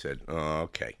 They said, oh,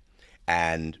 okay.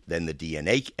 And then the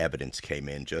DNA evidence came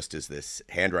in, just as this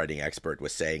handwriting expert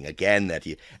was saying again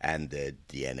the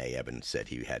DNA evidence said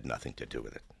he had nothing to do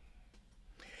with it.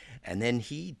 And then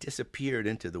he disappeared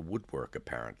into the woodwork,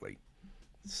 apparently.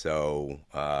 So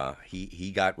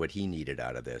he got what he needed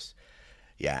out of this.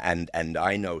 Yeah, and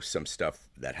I know some stuff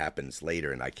that happens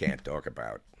later, and I can't talk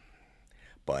about.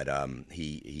 But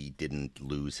he didn't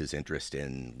lose his interest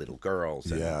in little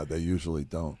girls. And Yeah, they usually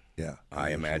don't. Yeah,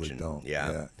 I imagine. Don't.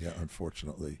 Yeah. Yeah.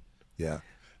 Unfortunately, yeah.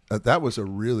 That was a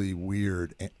really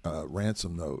weird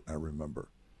ransom note. I remember.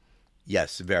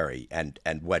 Yes, very. And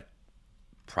what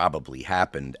probably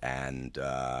happened, and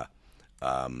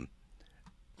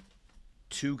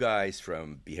two guys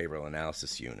from behavioral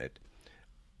analysis unit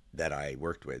that I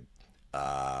worked with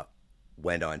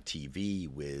went on TV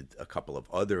with a couple of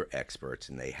other experts,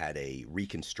 and they had a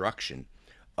reconstruction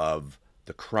of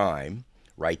the crime,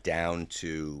 right down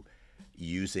to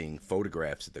using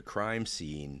photographs of the crime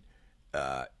scene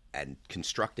and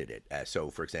constructed it. So,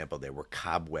 for example, there were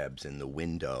cobwebs in the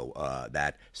window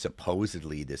that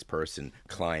supposedly this person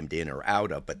climbed in or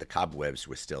out of, but the cobwebs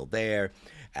were still there,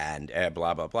 and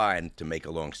blah, blah, blah. And to make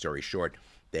a long story short,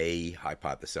 they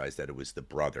hypothesized that it was the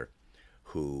brother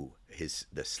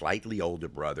the slightly older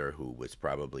brother who was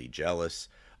probably jealous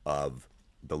of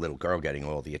the little girl getting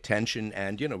all the attention,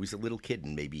 and he's a little kid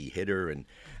and maybe he hit her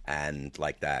and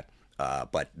like that.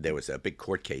 But there was a big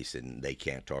court case and they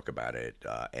can't talk about it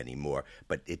anymore.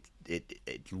 But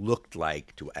it looked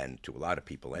like to a lot of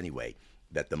people anyway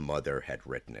that the mother had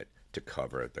written it to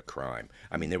cover the crime.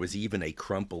 I mean, there was even a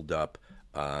crumpled up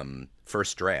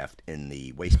first draft in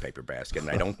the wastepaper basket,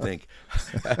 and I don't think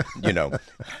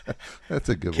That's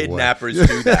a giveaway. Kidnappers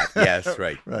do that. Yes,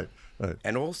 right. Right.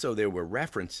 And also there were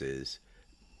references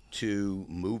to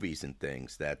movies and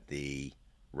things that the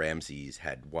Ramseys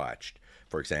had watched.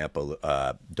 For example,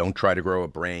 don't try to grow a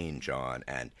brain, John,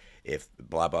 and if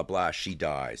blah, blah, blah, she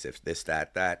dies. If this,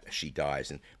 that, she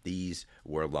dies. And these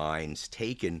were lines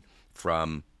taken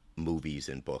from movies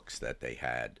and books that they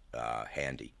had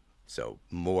handy. So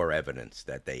more evidence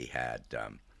that they had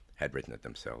written it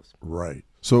themselves. Right.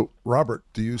 So, Robert,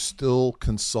 do you still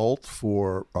consult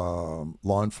for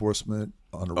law enforcement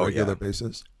on a regular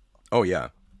basis? Oh, yeah.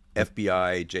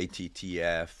 FBI,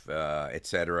 JTTF, et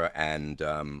cetera. And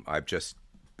I've just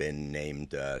been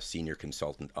named senior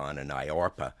consultant on an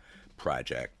IARPA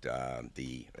project,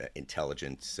 the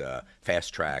intelligence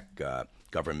fast-track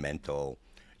governmental.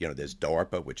 There's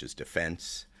DARPA, which is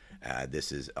defense.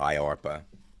 This is IARPA.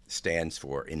 Stands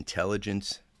for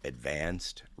Intelligence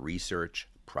Advanced Research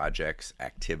Projects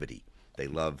Activity. They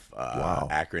love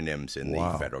acronyms in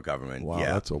the federal government. Wow,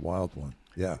 yeah. That's a wild one.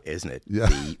 Yeah. Isn't it? Yeah.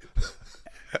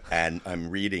 And I'm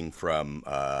reading from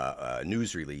a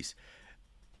news release.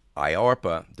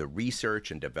 IARPA, the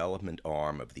research and development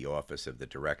arm of the Office of the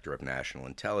Director of National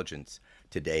Intelligence,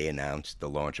 today announced the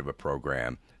launch of a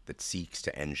program that seeks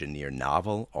to engineer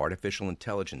novel artificial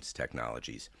intelligence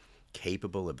technologies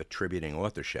capable of attributing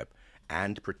authorship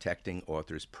and protecting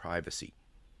authors' privacy.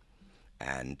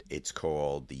 And it's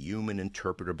called the Human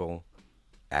Interpretable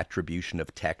Attribution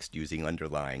of Text Using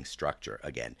Underlying Structure.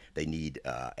 Again, they need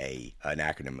an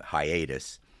acronym,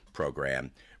 HIATUS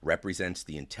program, represents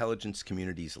the intelligence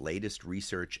community's latest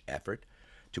research effort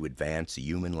to advance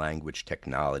human language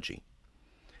technology.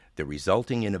 The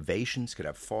resulting innovations could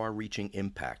have far-reaching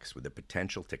impacts with the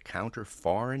potential to counter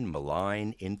foreign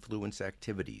malign influence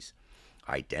activities,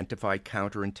 identify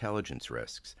counterintelligence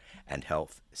risks, and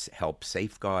help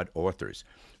safeguard authors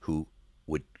who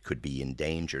could be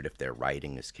endangered if their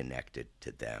writing is connected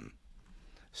to them.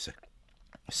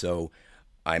 So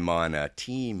I'm on a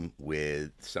team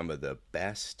with some of the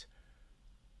best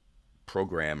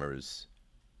programmers,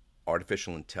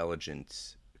 artificial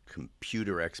intelligence,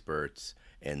 computer experts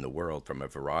in the world from a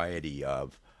variety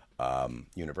of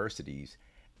universities,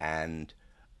 and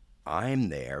I'm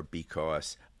there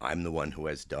because I'm the one who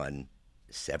has done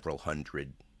several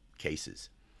hundred cases.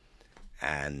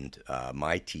 And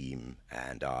my team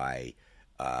and I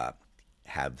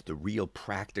have the real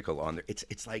practical on there.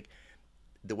 It's like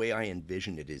the way I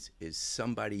envision it is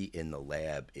somebody in the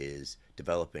lab is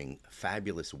developing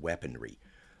fabulous weaponry,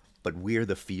 but we're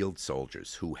the field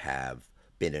soldiers who have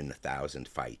been in 1,000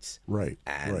 fights. Right.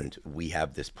 And we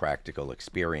have this practical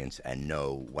experience and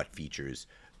know what features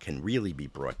can really be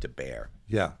brought to bear.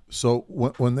 Yeah. So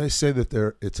when they say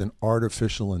that it's an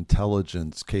artificial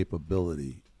intelligence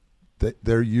capability,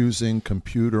 they're using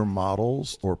computer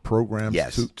models or programs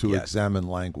to examine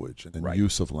language and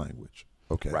use of language.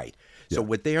 Okay. Right. Yeah. So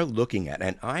what they're looking at,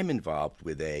 and I'm involved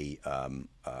with a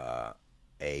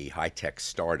high-tech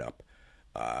startup,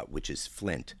 which is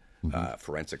Flint,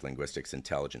 Forensic Linguistics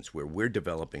Intelligence, where we're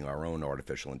developing our own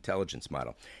artificial intelligence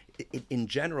model. In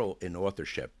general, in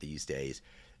authorship these days,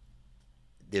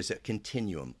 there's a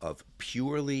continuum of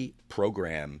purely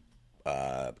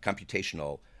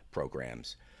computational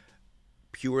programs,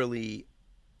 purely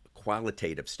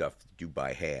qualitative stuff due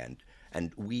by hand,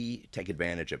 and we take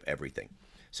advantage of everything.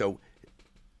 So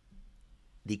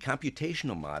the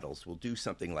computational models will do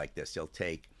something like this. They'll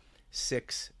take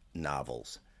 6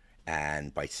 novels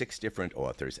and by 6 different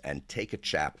authors and take a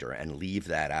chapter and leave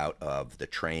that out of the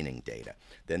training data.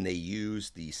 Then they use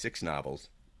the 6 novels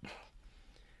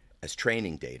as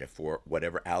training data for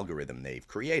whatever algorithm they've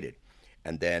created.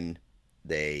 And then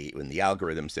when the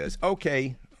algorithm says,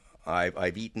 okay,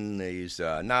 I've eaten these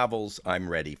novels, I'm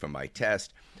ready for my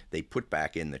test, they put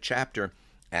back in the chapter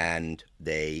and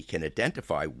they can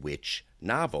identify which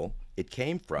novel it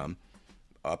came from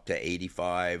up to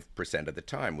 85% of the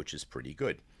time, which is pretty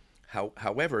good.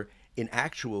 However, in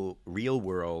actual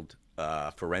real-world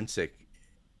forensic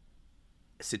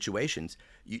situations,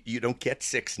 you don't get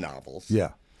 6 novels.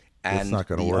 Yeah. And it's not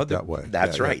going to work that way.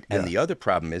 That's right. Yeah. And the other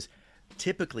problem is,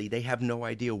 typically, they have no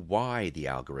idea why the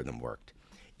algorithm worked,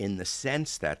 in the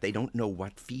sense that they don't know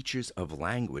what features of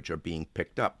language are being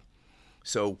picked up.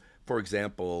 So, for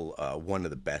example, one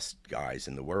of the best guys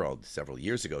in the world several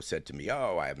years ago said to me,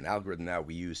 I have an algorithm now.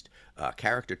 We used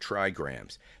character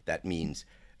trigrams. That means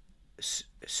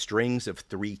strings of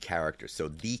 3 characters. So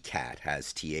the cat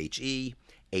has THE,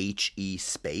 HE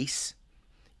space,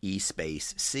 E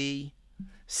space C,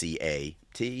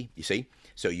 CAT, you see?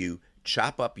 So you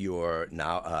chop up your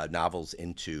novels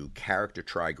into character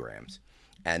trigrams,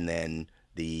 and then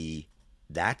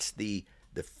that's the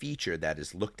feature that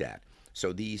is looked at.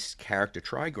 So these character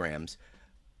trigrams,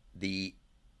 the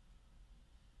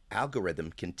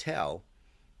algorithm can tell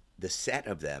the set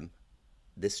of them,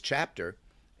 the set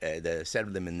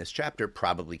of them in this chapter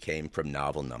probably came from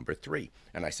novel number 3.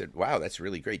 And I said, wow, that's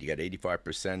really great. You got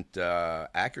 85%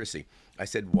 accuracy. I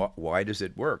said, why does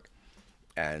it work?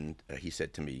 And he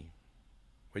said to me,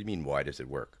 what do you mean, why does it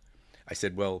work? I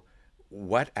said, well,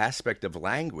 what aspect of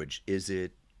language is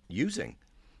it using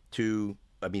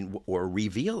or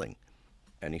revealing?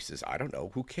 And he says, I don't know.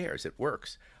 Who cares? It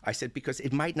works. I said, because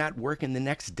it might not work in the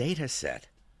next data set.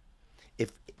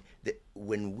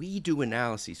 When we do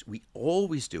analyses, we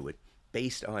always do it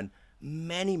based on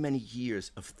many, many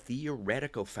years of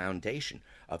theoretical foundation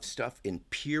of stuff in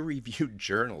peer-reviewed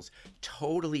journals,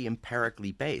 totally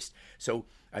empirically based. So,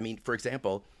 for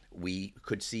example, we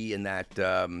could see in that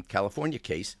California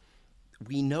case,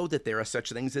 we know that there are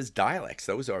such things as dialects.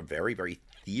 Those are very, very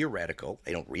theoretical.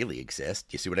 They don't really exist.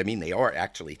 You see what I mean? They are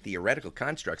actually theoretical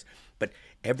constructs, but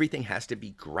everything has to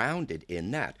be grounded in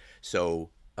that. So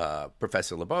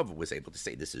Professor Labov was able to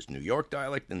say this is New York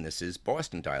dialect and this is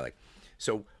Boston dialect.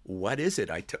 So what is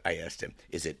it? I asked him,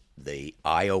 is it the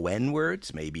ION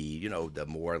words? Maybe, the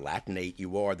more Latinate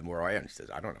you are, the more ION. He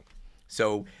says, I don't know.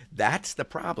 So that's the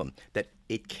problem, that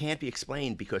it can't be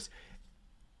explained because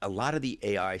a lot of the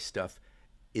AI stuff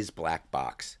is black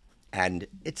box. And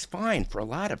it's fine for a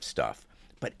lot of stuff,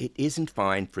 but it isn't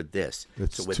fine for this.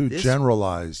 It's too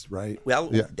generalized, right? Well,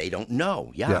 they don't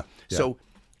know. Yeah. So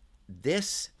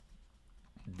this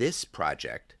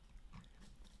project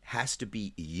has to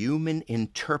be human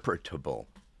interpretable.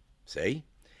 See?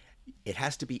 It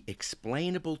has to be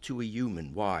explainable to a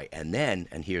human. Why? And then,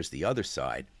 and here's the other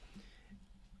side,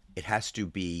 it has to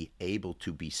be able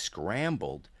to be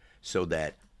scrambled so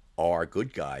that our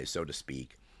good guys, so to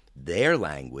speak, their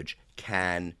language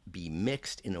can be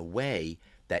mixed in a way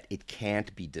that it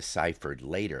can't be deciphered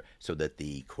later, so that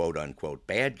the quote-unquote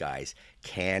bad guys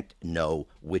can't know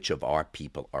which of our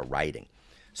people are writing.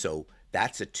 So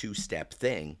that's a 2-step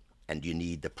thing, and you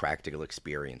need the practical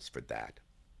experience for that.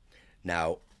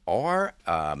 Now, our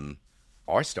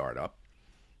startup,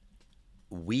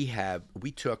 we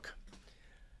took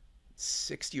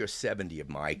 60 or 70 of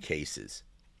my cases,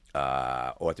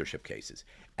 authorship cases,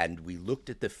 and we looked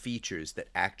at the features that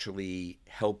actually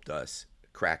helped us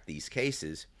crack these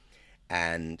cases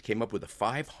and came up with a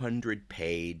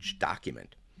 500-page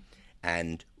document.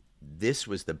 And this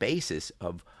was the basis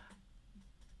of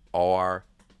our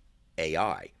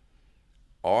AI.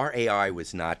 Our AI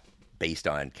was not based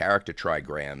on character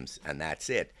trigrams, and that's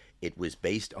it. It was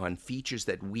based on features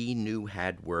that we knew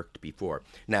had worked before.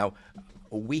 Now,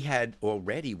 we had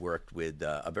already worked with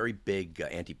a very big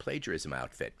anti-plagiarism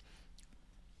outfit,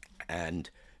 and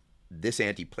this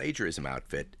anti-plagiarism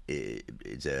outfit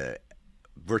is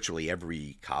virtually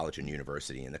every college and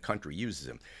university in the country uses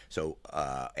them. So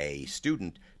a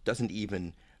student doesn't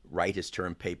even write his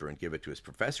term paper and give it to his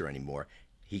professor anymore.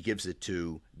 He gives it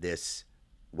to this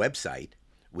website,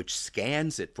 which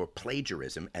scans it for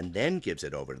plagiarism and then gives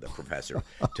it over to the professor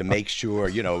to make sure,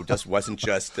 just wasn't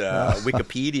just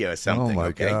Wikipedia or something. Oh, my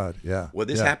okay? God, yeah. Well,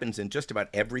 this happens in just about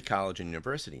every college and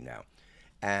university now.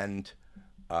 And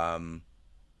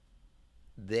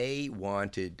they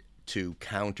wanted to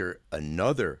counter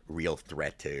another real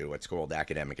threat to what's called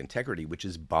academic integrity, which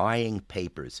is buying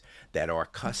papers that are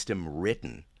custom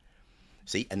written.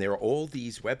 See, and there are all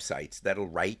these websites that'll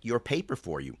write your paper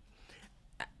for you,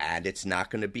 and it's not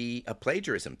going to be a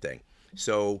plagiarism thing.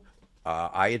 So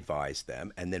I advised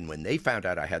them, and then when they found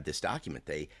out I had this document,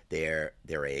 their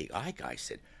AI guy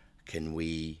said, "Can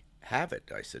we have it?"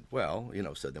 I said, "Well,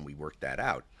 so then we worked that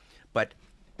out." But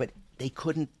they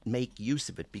couldn't make use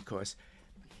of it because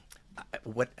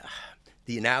what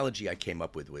the analogy I came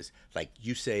up with was like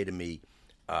you say to me,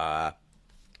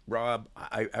 Rob,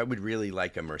 I would really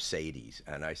like a Mercedes.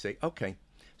 And I say, okay.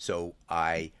 So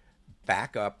I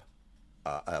back up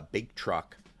a big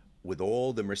truck with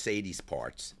all the Mercedes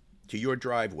parts to your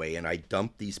driveway, and I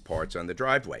dump these parts on the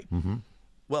driveway. Mm-hmm.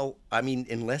 Well, I mean,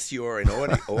 unless you're an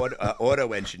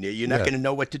auto engineer, you're not going to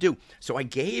know what to do. So I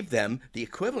gave them the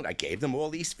equivalent. I gave them all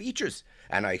these features,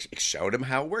 and I showed them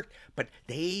how it worked. But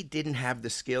they didn't have the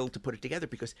skill to put it together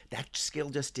because that skill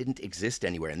just didn't exist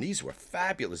anywhere. And these were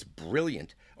fabulous,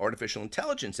 brilliant artificial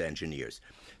intelligence engineers.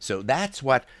 So that's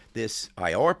what this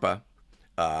IARPA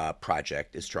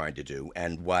project is trying to do,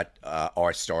 and what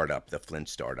our startup, the Flint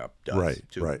startup, does. Right,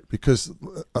 too. right. Because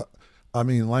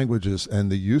languages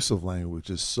and the use of language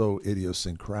is so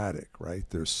idiosyncratic, right?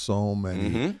 There's so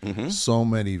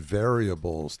many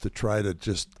variables to try to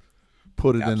just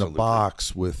put it in a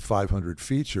box with 500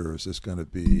 features is going to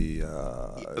be.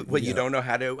 Well, you don't know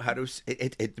how to.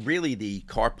 It really, the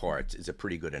car parts is a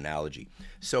pretty good analogy.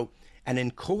 So, and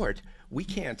in court, we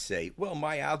can't say, well,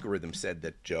 my algorithm said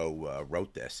that Joe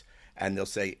wrote this, and they'll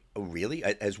say, oh, really?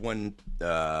 As one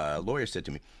lawyer said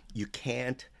to me, you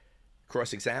can't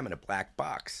cross-examine a black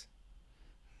box.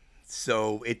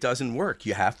 So it doesn't work.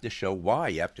 You have to show why.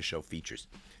 You have to show features.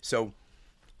 So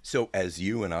as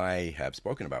you and I have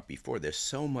spoken about before, there's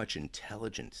so much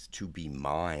intelligence to be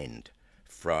mined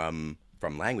from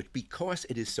language because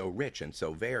it is so rich and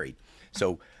so varied.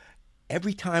 So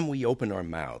every time we open our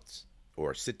mouths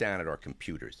or sit down at our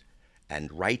computers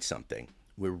and write something,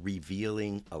 we're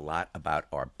revealing a lot about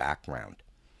our background,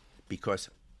 because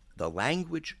the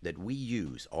language that we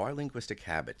use, our linguistic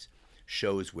habits,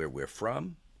 shows where we're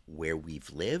from, where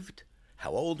we've lived,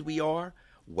 how old we are,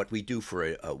 what we do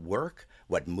for a work,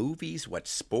 what movies, what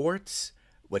sports,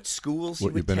 what schools you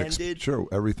attended. Sure,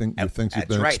 everything you think you've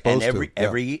been right. exposed and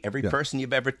to. Every person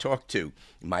you've ever talked to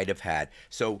might have had.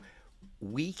 So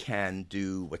we can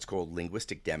do what's called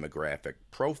linguistic demographic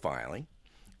profiling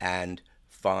and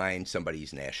find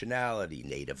somebody's nationality,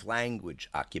 native language,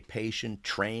 occupation,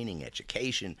 training,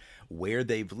 education, where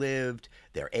they've lived,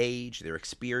 their age, their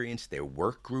experience, their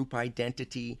work group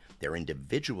identity, their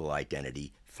individual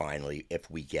identity, finally, if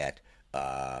we get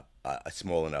a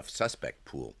small enough suspect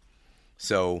pool.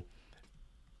 So,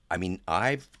 I mean,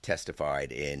 I've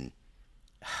testified in,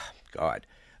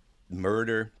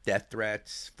 murder, death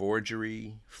threats,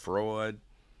 forgery, fraud,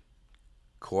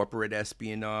 corporate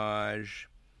espionage,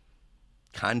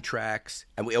 contracts,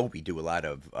 and we do a lot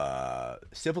of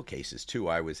civil cases too.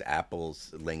 I was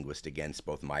Apple's linguist against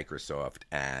both Microsoft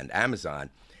and Amazon,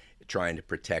 trying to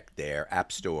protect their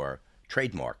App Store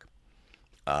trademark,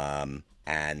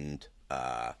 and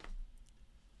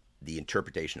the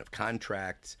interpretation of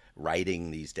contracts,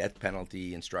 writing these death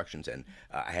penalty instructions, and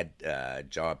I had a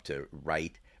job to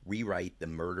rewrite the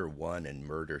Murder 1 and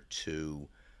Murder 2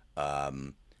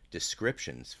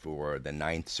 descriptions for the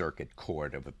Ninth Circuit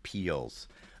Court of Appeals.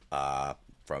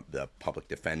 From the public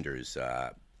defenders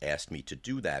asked me to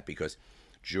do that because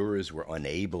jurors were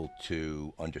unable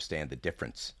to understand the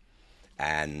difference.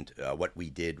 And what we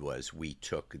did was we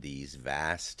took these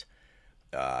vast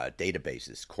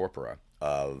databases, corpora,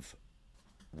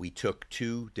 we took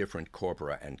two different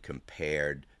corpora and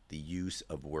compared the use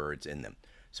of words in them.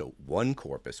 So one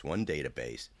corpus, one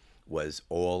database, was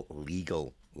all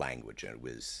legal language, and it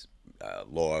was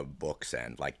law books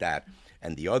and like that.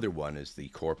 And the other one is the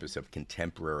corpus of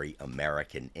contemporary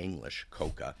American English,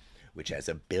 COCA, which has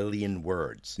 1 billion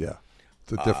words. Yeah.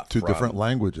 Two different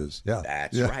languages. Yeah.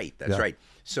 That's right. That's right.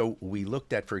 So we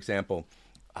looked at, for example,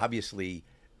 obviously,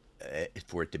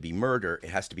 for it to be murder, it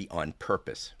has to be on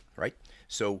purpose, right?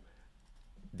 So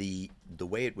the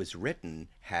way it was written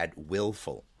had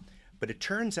willful. But it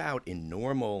turns out in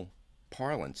normal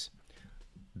parlance,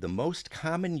 the most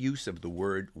common use of the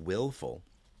word willful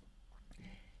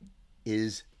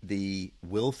is the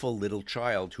willful little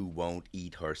child who won't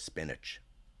eat her spinach.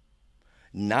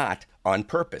 Not on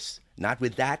purpose, not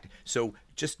with that. So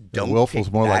just don't willful's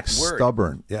pick more that like word.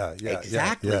 Stubborn. Yeah.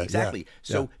 Exactly.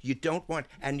 So you don't want,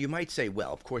 and you might say,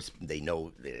 well, of course they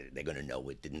know, they're going to know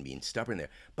it didn't mean stubborn there.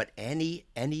 But any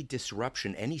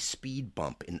disruption, any speed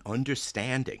bump in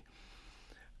understanding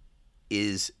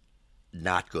is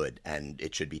not good, and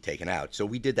it should be taken out. So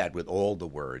we did that with all the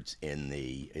words in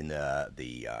the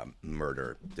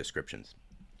murder descriptions.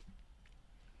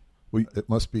 Well, it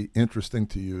must be interesting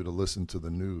to you to listen to the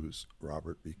news,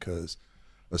 Robert, because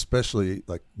especially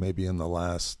like maybe in the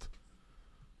last,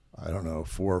 I don't know,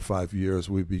 4 or 5 years,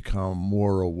 we've become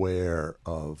more aware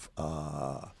of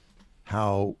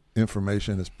how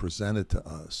information is presented to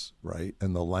us, right?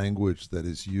 And the language that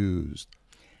is used.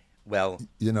 Well,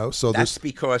 so that's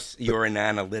because you're an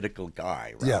analytical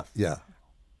guy, Ralph. Yeah.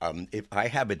 If I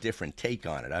have a different take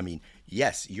on it, I mean,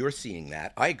 yes, you're seeing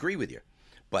that. I agree with you,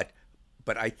 but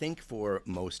I think for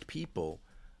most people,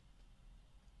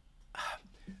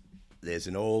 there's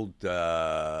an old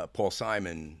Paul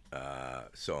Simon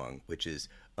song, which is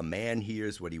a man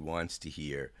hears what he wants to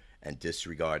hear and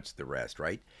disregards the rest,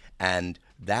 right? And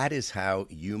that is how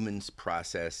humans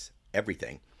process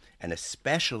everything. And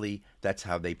especially, that's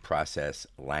how they process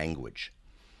language.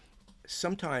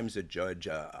 Sometimes a judge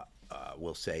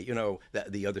will say,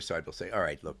 the other side will say, all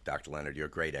right, look, Dr. Leonard, you're a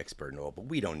great expert and all, but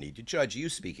we don't need to judge. You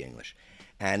speak English.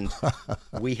 And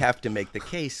we have to make the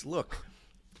case, look,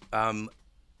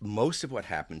 most of what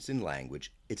happens in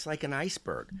language, it's like an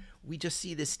iceberg. We just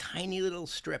see this tiny little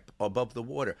strip above the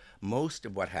water. Most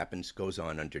of what happens goes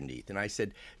on underneath. And I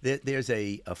said, there's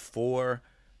a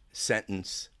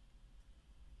 4-sentence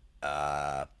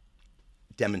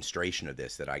demonstration of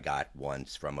this that I got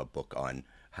once from a book on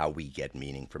how we get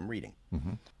meaning from reading.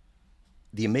 Mm-hmm.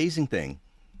 The amazing thing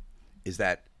is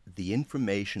that the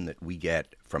information that we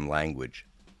get from language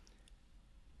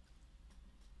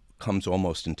comes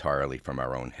almost entirely from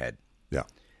our own head. Yeah.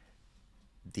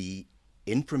 The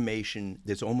information,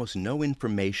 there's almost no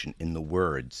information in the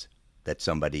words that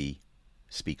somebody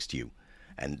speaks to you.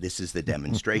 And this is the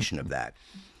demonstration of that.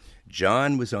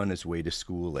 John was on his way to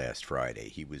school last Friday.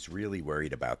 He was really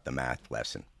worried about the math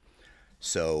lesson.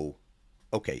 So,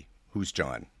 okay, who's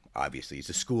John? Obviously, he's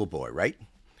a schoolboy, right?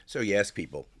 So you ask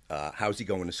people, how's he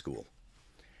going to school?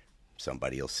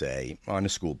 Somebody will say, on a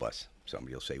school bus.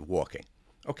 Somebody will say, walking.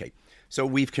 Okay, so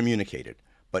we've communicated.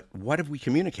 But what have we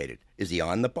communicated? Is he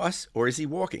on the bus or is he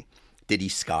walking? Did he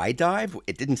skydive?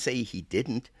 It didn't say he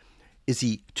didn't. Is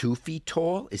he 2 feet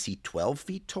tall? Is he 12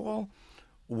 feet tall?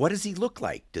 What does he look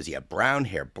like? Does he have brown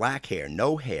hair, black hair,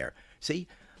 no hair? See?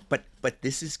 But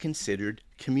this is considered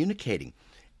communicating.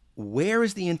 Where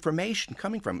is the information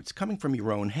coming from? It's coming from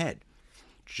your own head.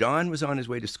 John was on his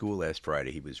way to school last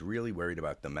Friday. He was really worried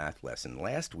about the math lesson.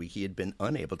 Last week, he had been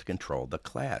unable to control the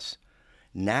class.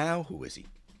 Now, who is he?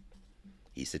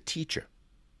 He's a teacher.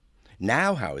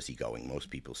 Now, how is he going? Most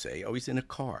people say, oh, he's in a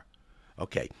car.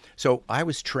 Okay, so I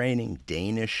was training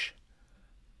Danish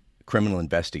criminal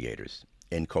investigators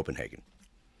in Copenhagen.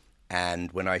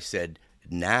 And when I said,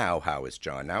 now how is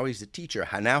John? Now he's a teacher.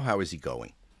 Now how is he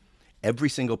going? Every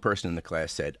single person in the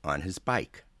class said, on his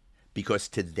bike. Because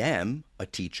to them, a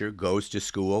teacher goes to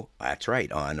school, that's right,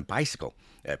 on a bicycle.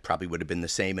 It probably would have been the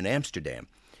same in Amsterdam.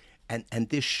 And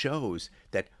this shows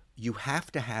that you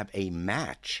have to have a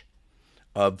match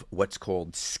of what's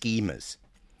called schemas.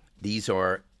 These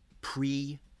are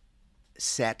preset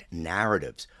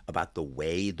narratives about the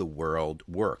way the world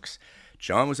works.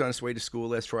 John was on his way to school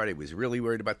last Friday. He was really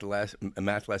worried about the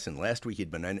math lesson. Last week, he'd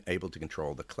been unable to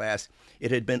control the class.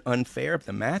 It had been unfair of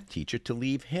the math teacher to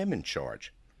leave him in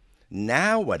charge.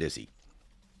 Now what is he?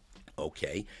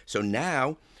 Okay, so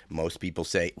now most people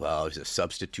say, well, he's a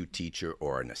substitute teacher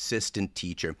or an assistant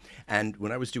teacher. And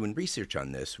when I was doing research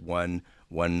on this, one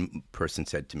person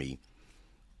said to me,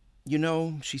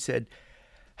 she said,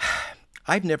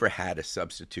 I've never had a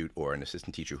substitute or an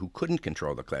assistant teacher who couldn't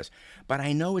control the class, but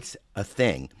I know it's a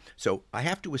thing. So I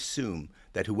have to assume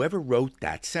that whoever wrote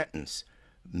that sentence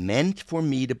meant for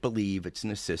me to believe it's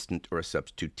an assistant or a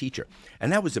substitute teacher.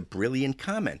 And that was a brilliant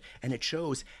comment. And it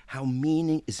shows how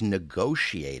meaning is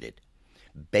negotiated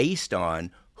based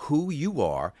on who you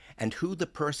are and who the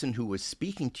person who is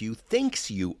speaking to you thinks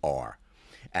you are.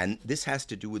 And this has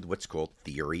to do with what's called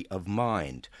theory of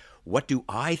mind. What do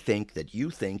I think that you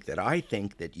think that I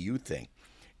think that you think?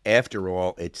 After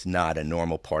all, it's not a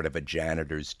normal part of a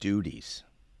janitor's duties.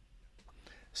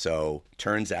 So,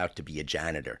 turns out to be a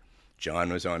janitor.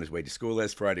 John was on his way to school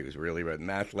last Friday. He was really read a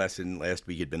math lesson. Last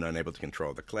week he'd been unable to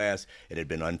control the class. It had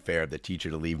been unfair of the teacher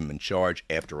to leave him in charge.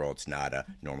 After all, it's not a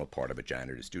normal part of a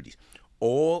janitor's duties.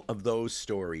 All of those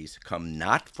stories come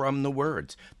not from the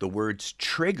words. The words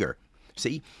trigger.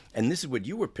 See? And this is what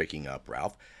you were picking up,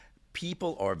 Ralph.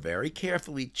 People are very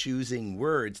carefully choosing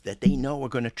words that they know are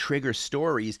going to trigger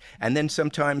stories. And then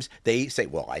sometimes they say,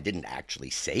 well, I didn't actually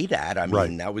say that. I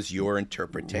mean, that was your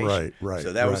interpretation. Right.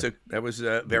 So that was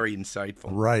very insightful.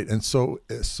 Right. And so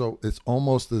it's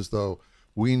almost as though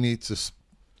we need to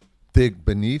dig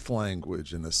beneath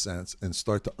language in a sense and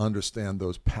start to understand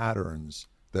those patterns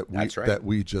that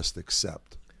we just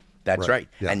accept. That's right.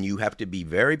 Yeah. And you have to be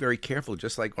very, very careful,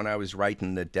 just like when I was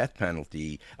writing the death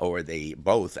penalty, or the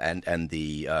both, and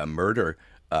the murder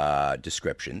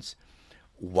descriptions.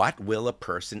 What will a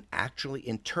person actually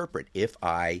interpret if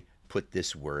I put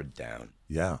this word down?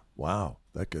 Yeah. Wow.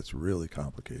 That gets really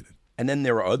complicated. And then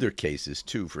there are other cases,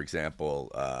 too. For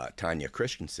example, Tanya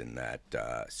Christensen, that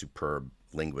superb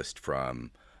linguist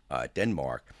from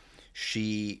Denmark,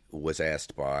 she was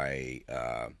asked by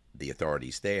the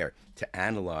authorities there to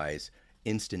analyze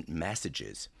instant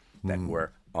messages that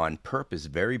were on purpose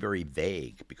very, very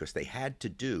vague, because they had to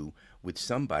do with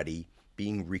somebody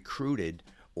being recruited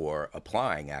or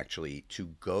applying, actually, to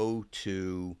go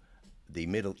to the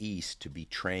Middle East to be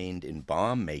trained in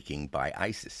bomb making by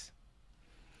ISIS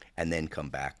and then come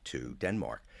back to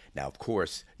Denmark. Now, of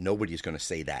course, nobody's going to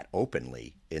say that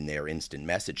openly in their instant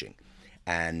messaging.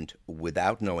 And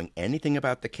without knowing anything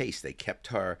about the case, they kept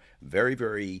her very,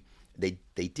 very... They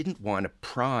didn't want to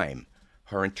prime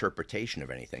her interpretation of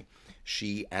anything.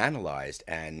 She analyzed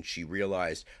and she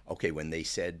realized, okay, when they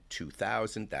said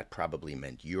 2,000, that probably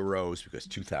meant euros, because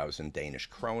 2,000 Danish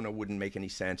krona wouldn't make any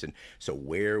sense. And so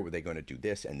where were they going to do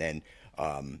this? And then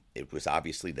it was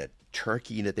obviously that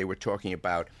Turkey that they were talking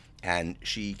about. And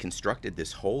she constructed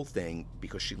this whole thing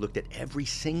because she looked at every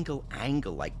single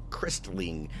angle, like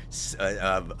crystalline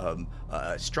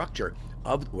structure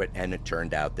of what, and it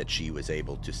turned out that she was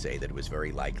able to say that it was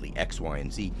very likely X, Y,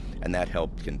 and Z, and that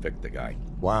helped convict the guy.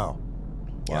 Wow.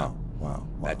 Yeah. Wow.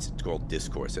 That's called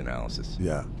discourse analysis.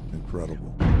 Yeah,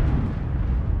 incredible.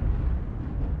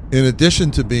 In addition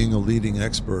to being a leading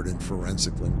expert in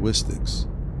forensic linguistics,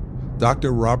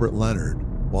 Dr. Robert Leonard,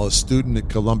 while a student at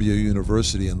Columbia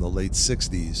University in the late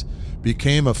 60s,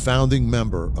 became a founding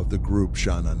member of the group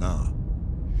Sha Na Na.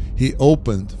 He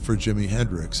opened for Jimi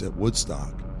Hendrix at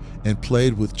Woodstock and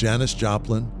played with Janis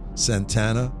Joplin,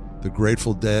 Santana, the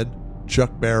Grateful Dead,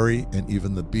 Chuck Berry, and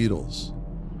even the Beatles.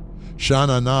 Sha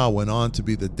Na Na went on to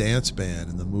be the dance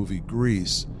band in the movie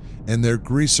Grease, and their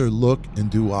greaser look and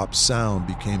doo-wop sound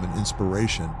became an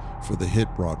inspiration for the hit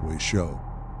Broadway show.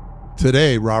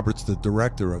 Today, Robert's the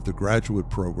director of the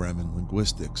graduate program in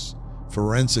linguistics,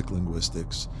 forensic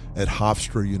linguistics, at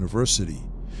Hofstra University,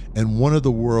 and one of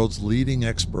the world's leading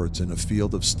experts in a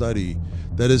field of study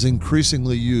that is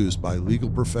increasingly used by legal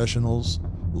professionals,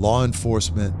 law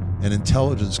enforcement, and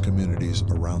intelligence communities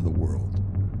around the world.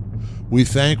 We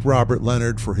thank Robert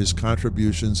Leonard for his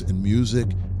contributions in music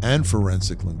and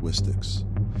forensic linguistics.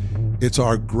 It's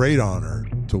our great honor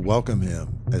to welcome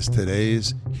him as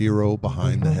today's hero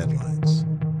behind the headlines.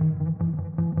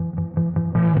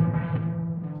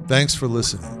 Thanks for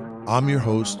listening. I'm your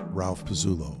host, Ralph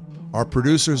Pizzullo. Our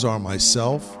producers are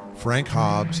myself, Frank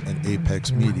Hobbs, and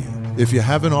Apex Media. If you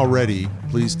haven't already,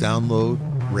 please download,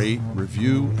 rate,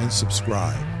 review, and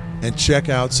subscribe. And check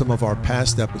out some of our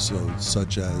past episodes,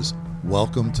 such as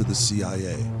Welcome to the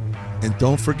CIA. And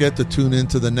don't forget to tune in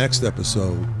to the next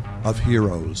episode of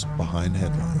Heroes Behind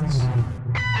Headlines.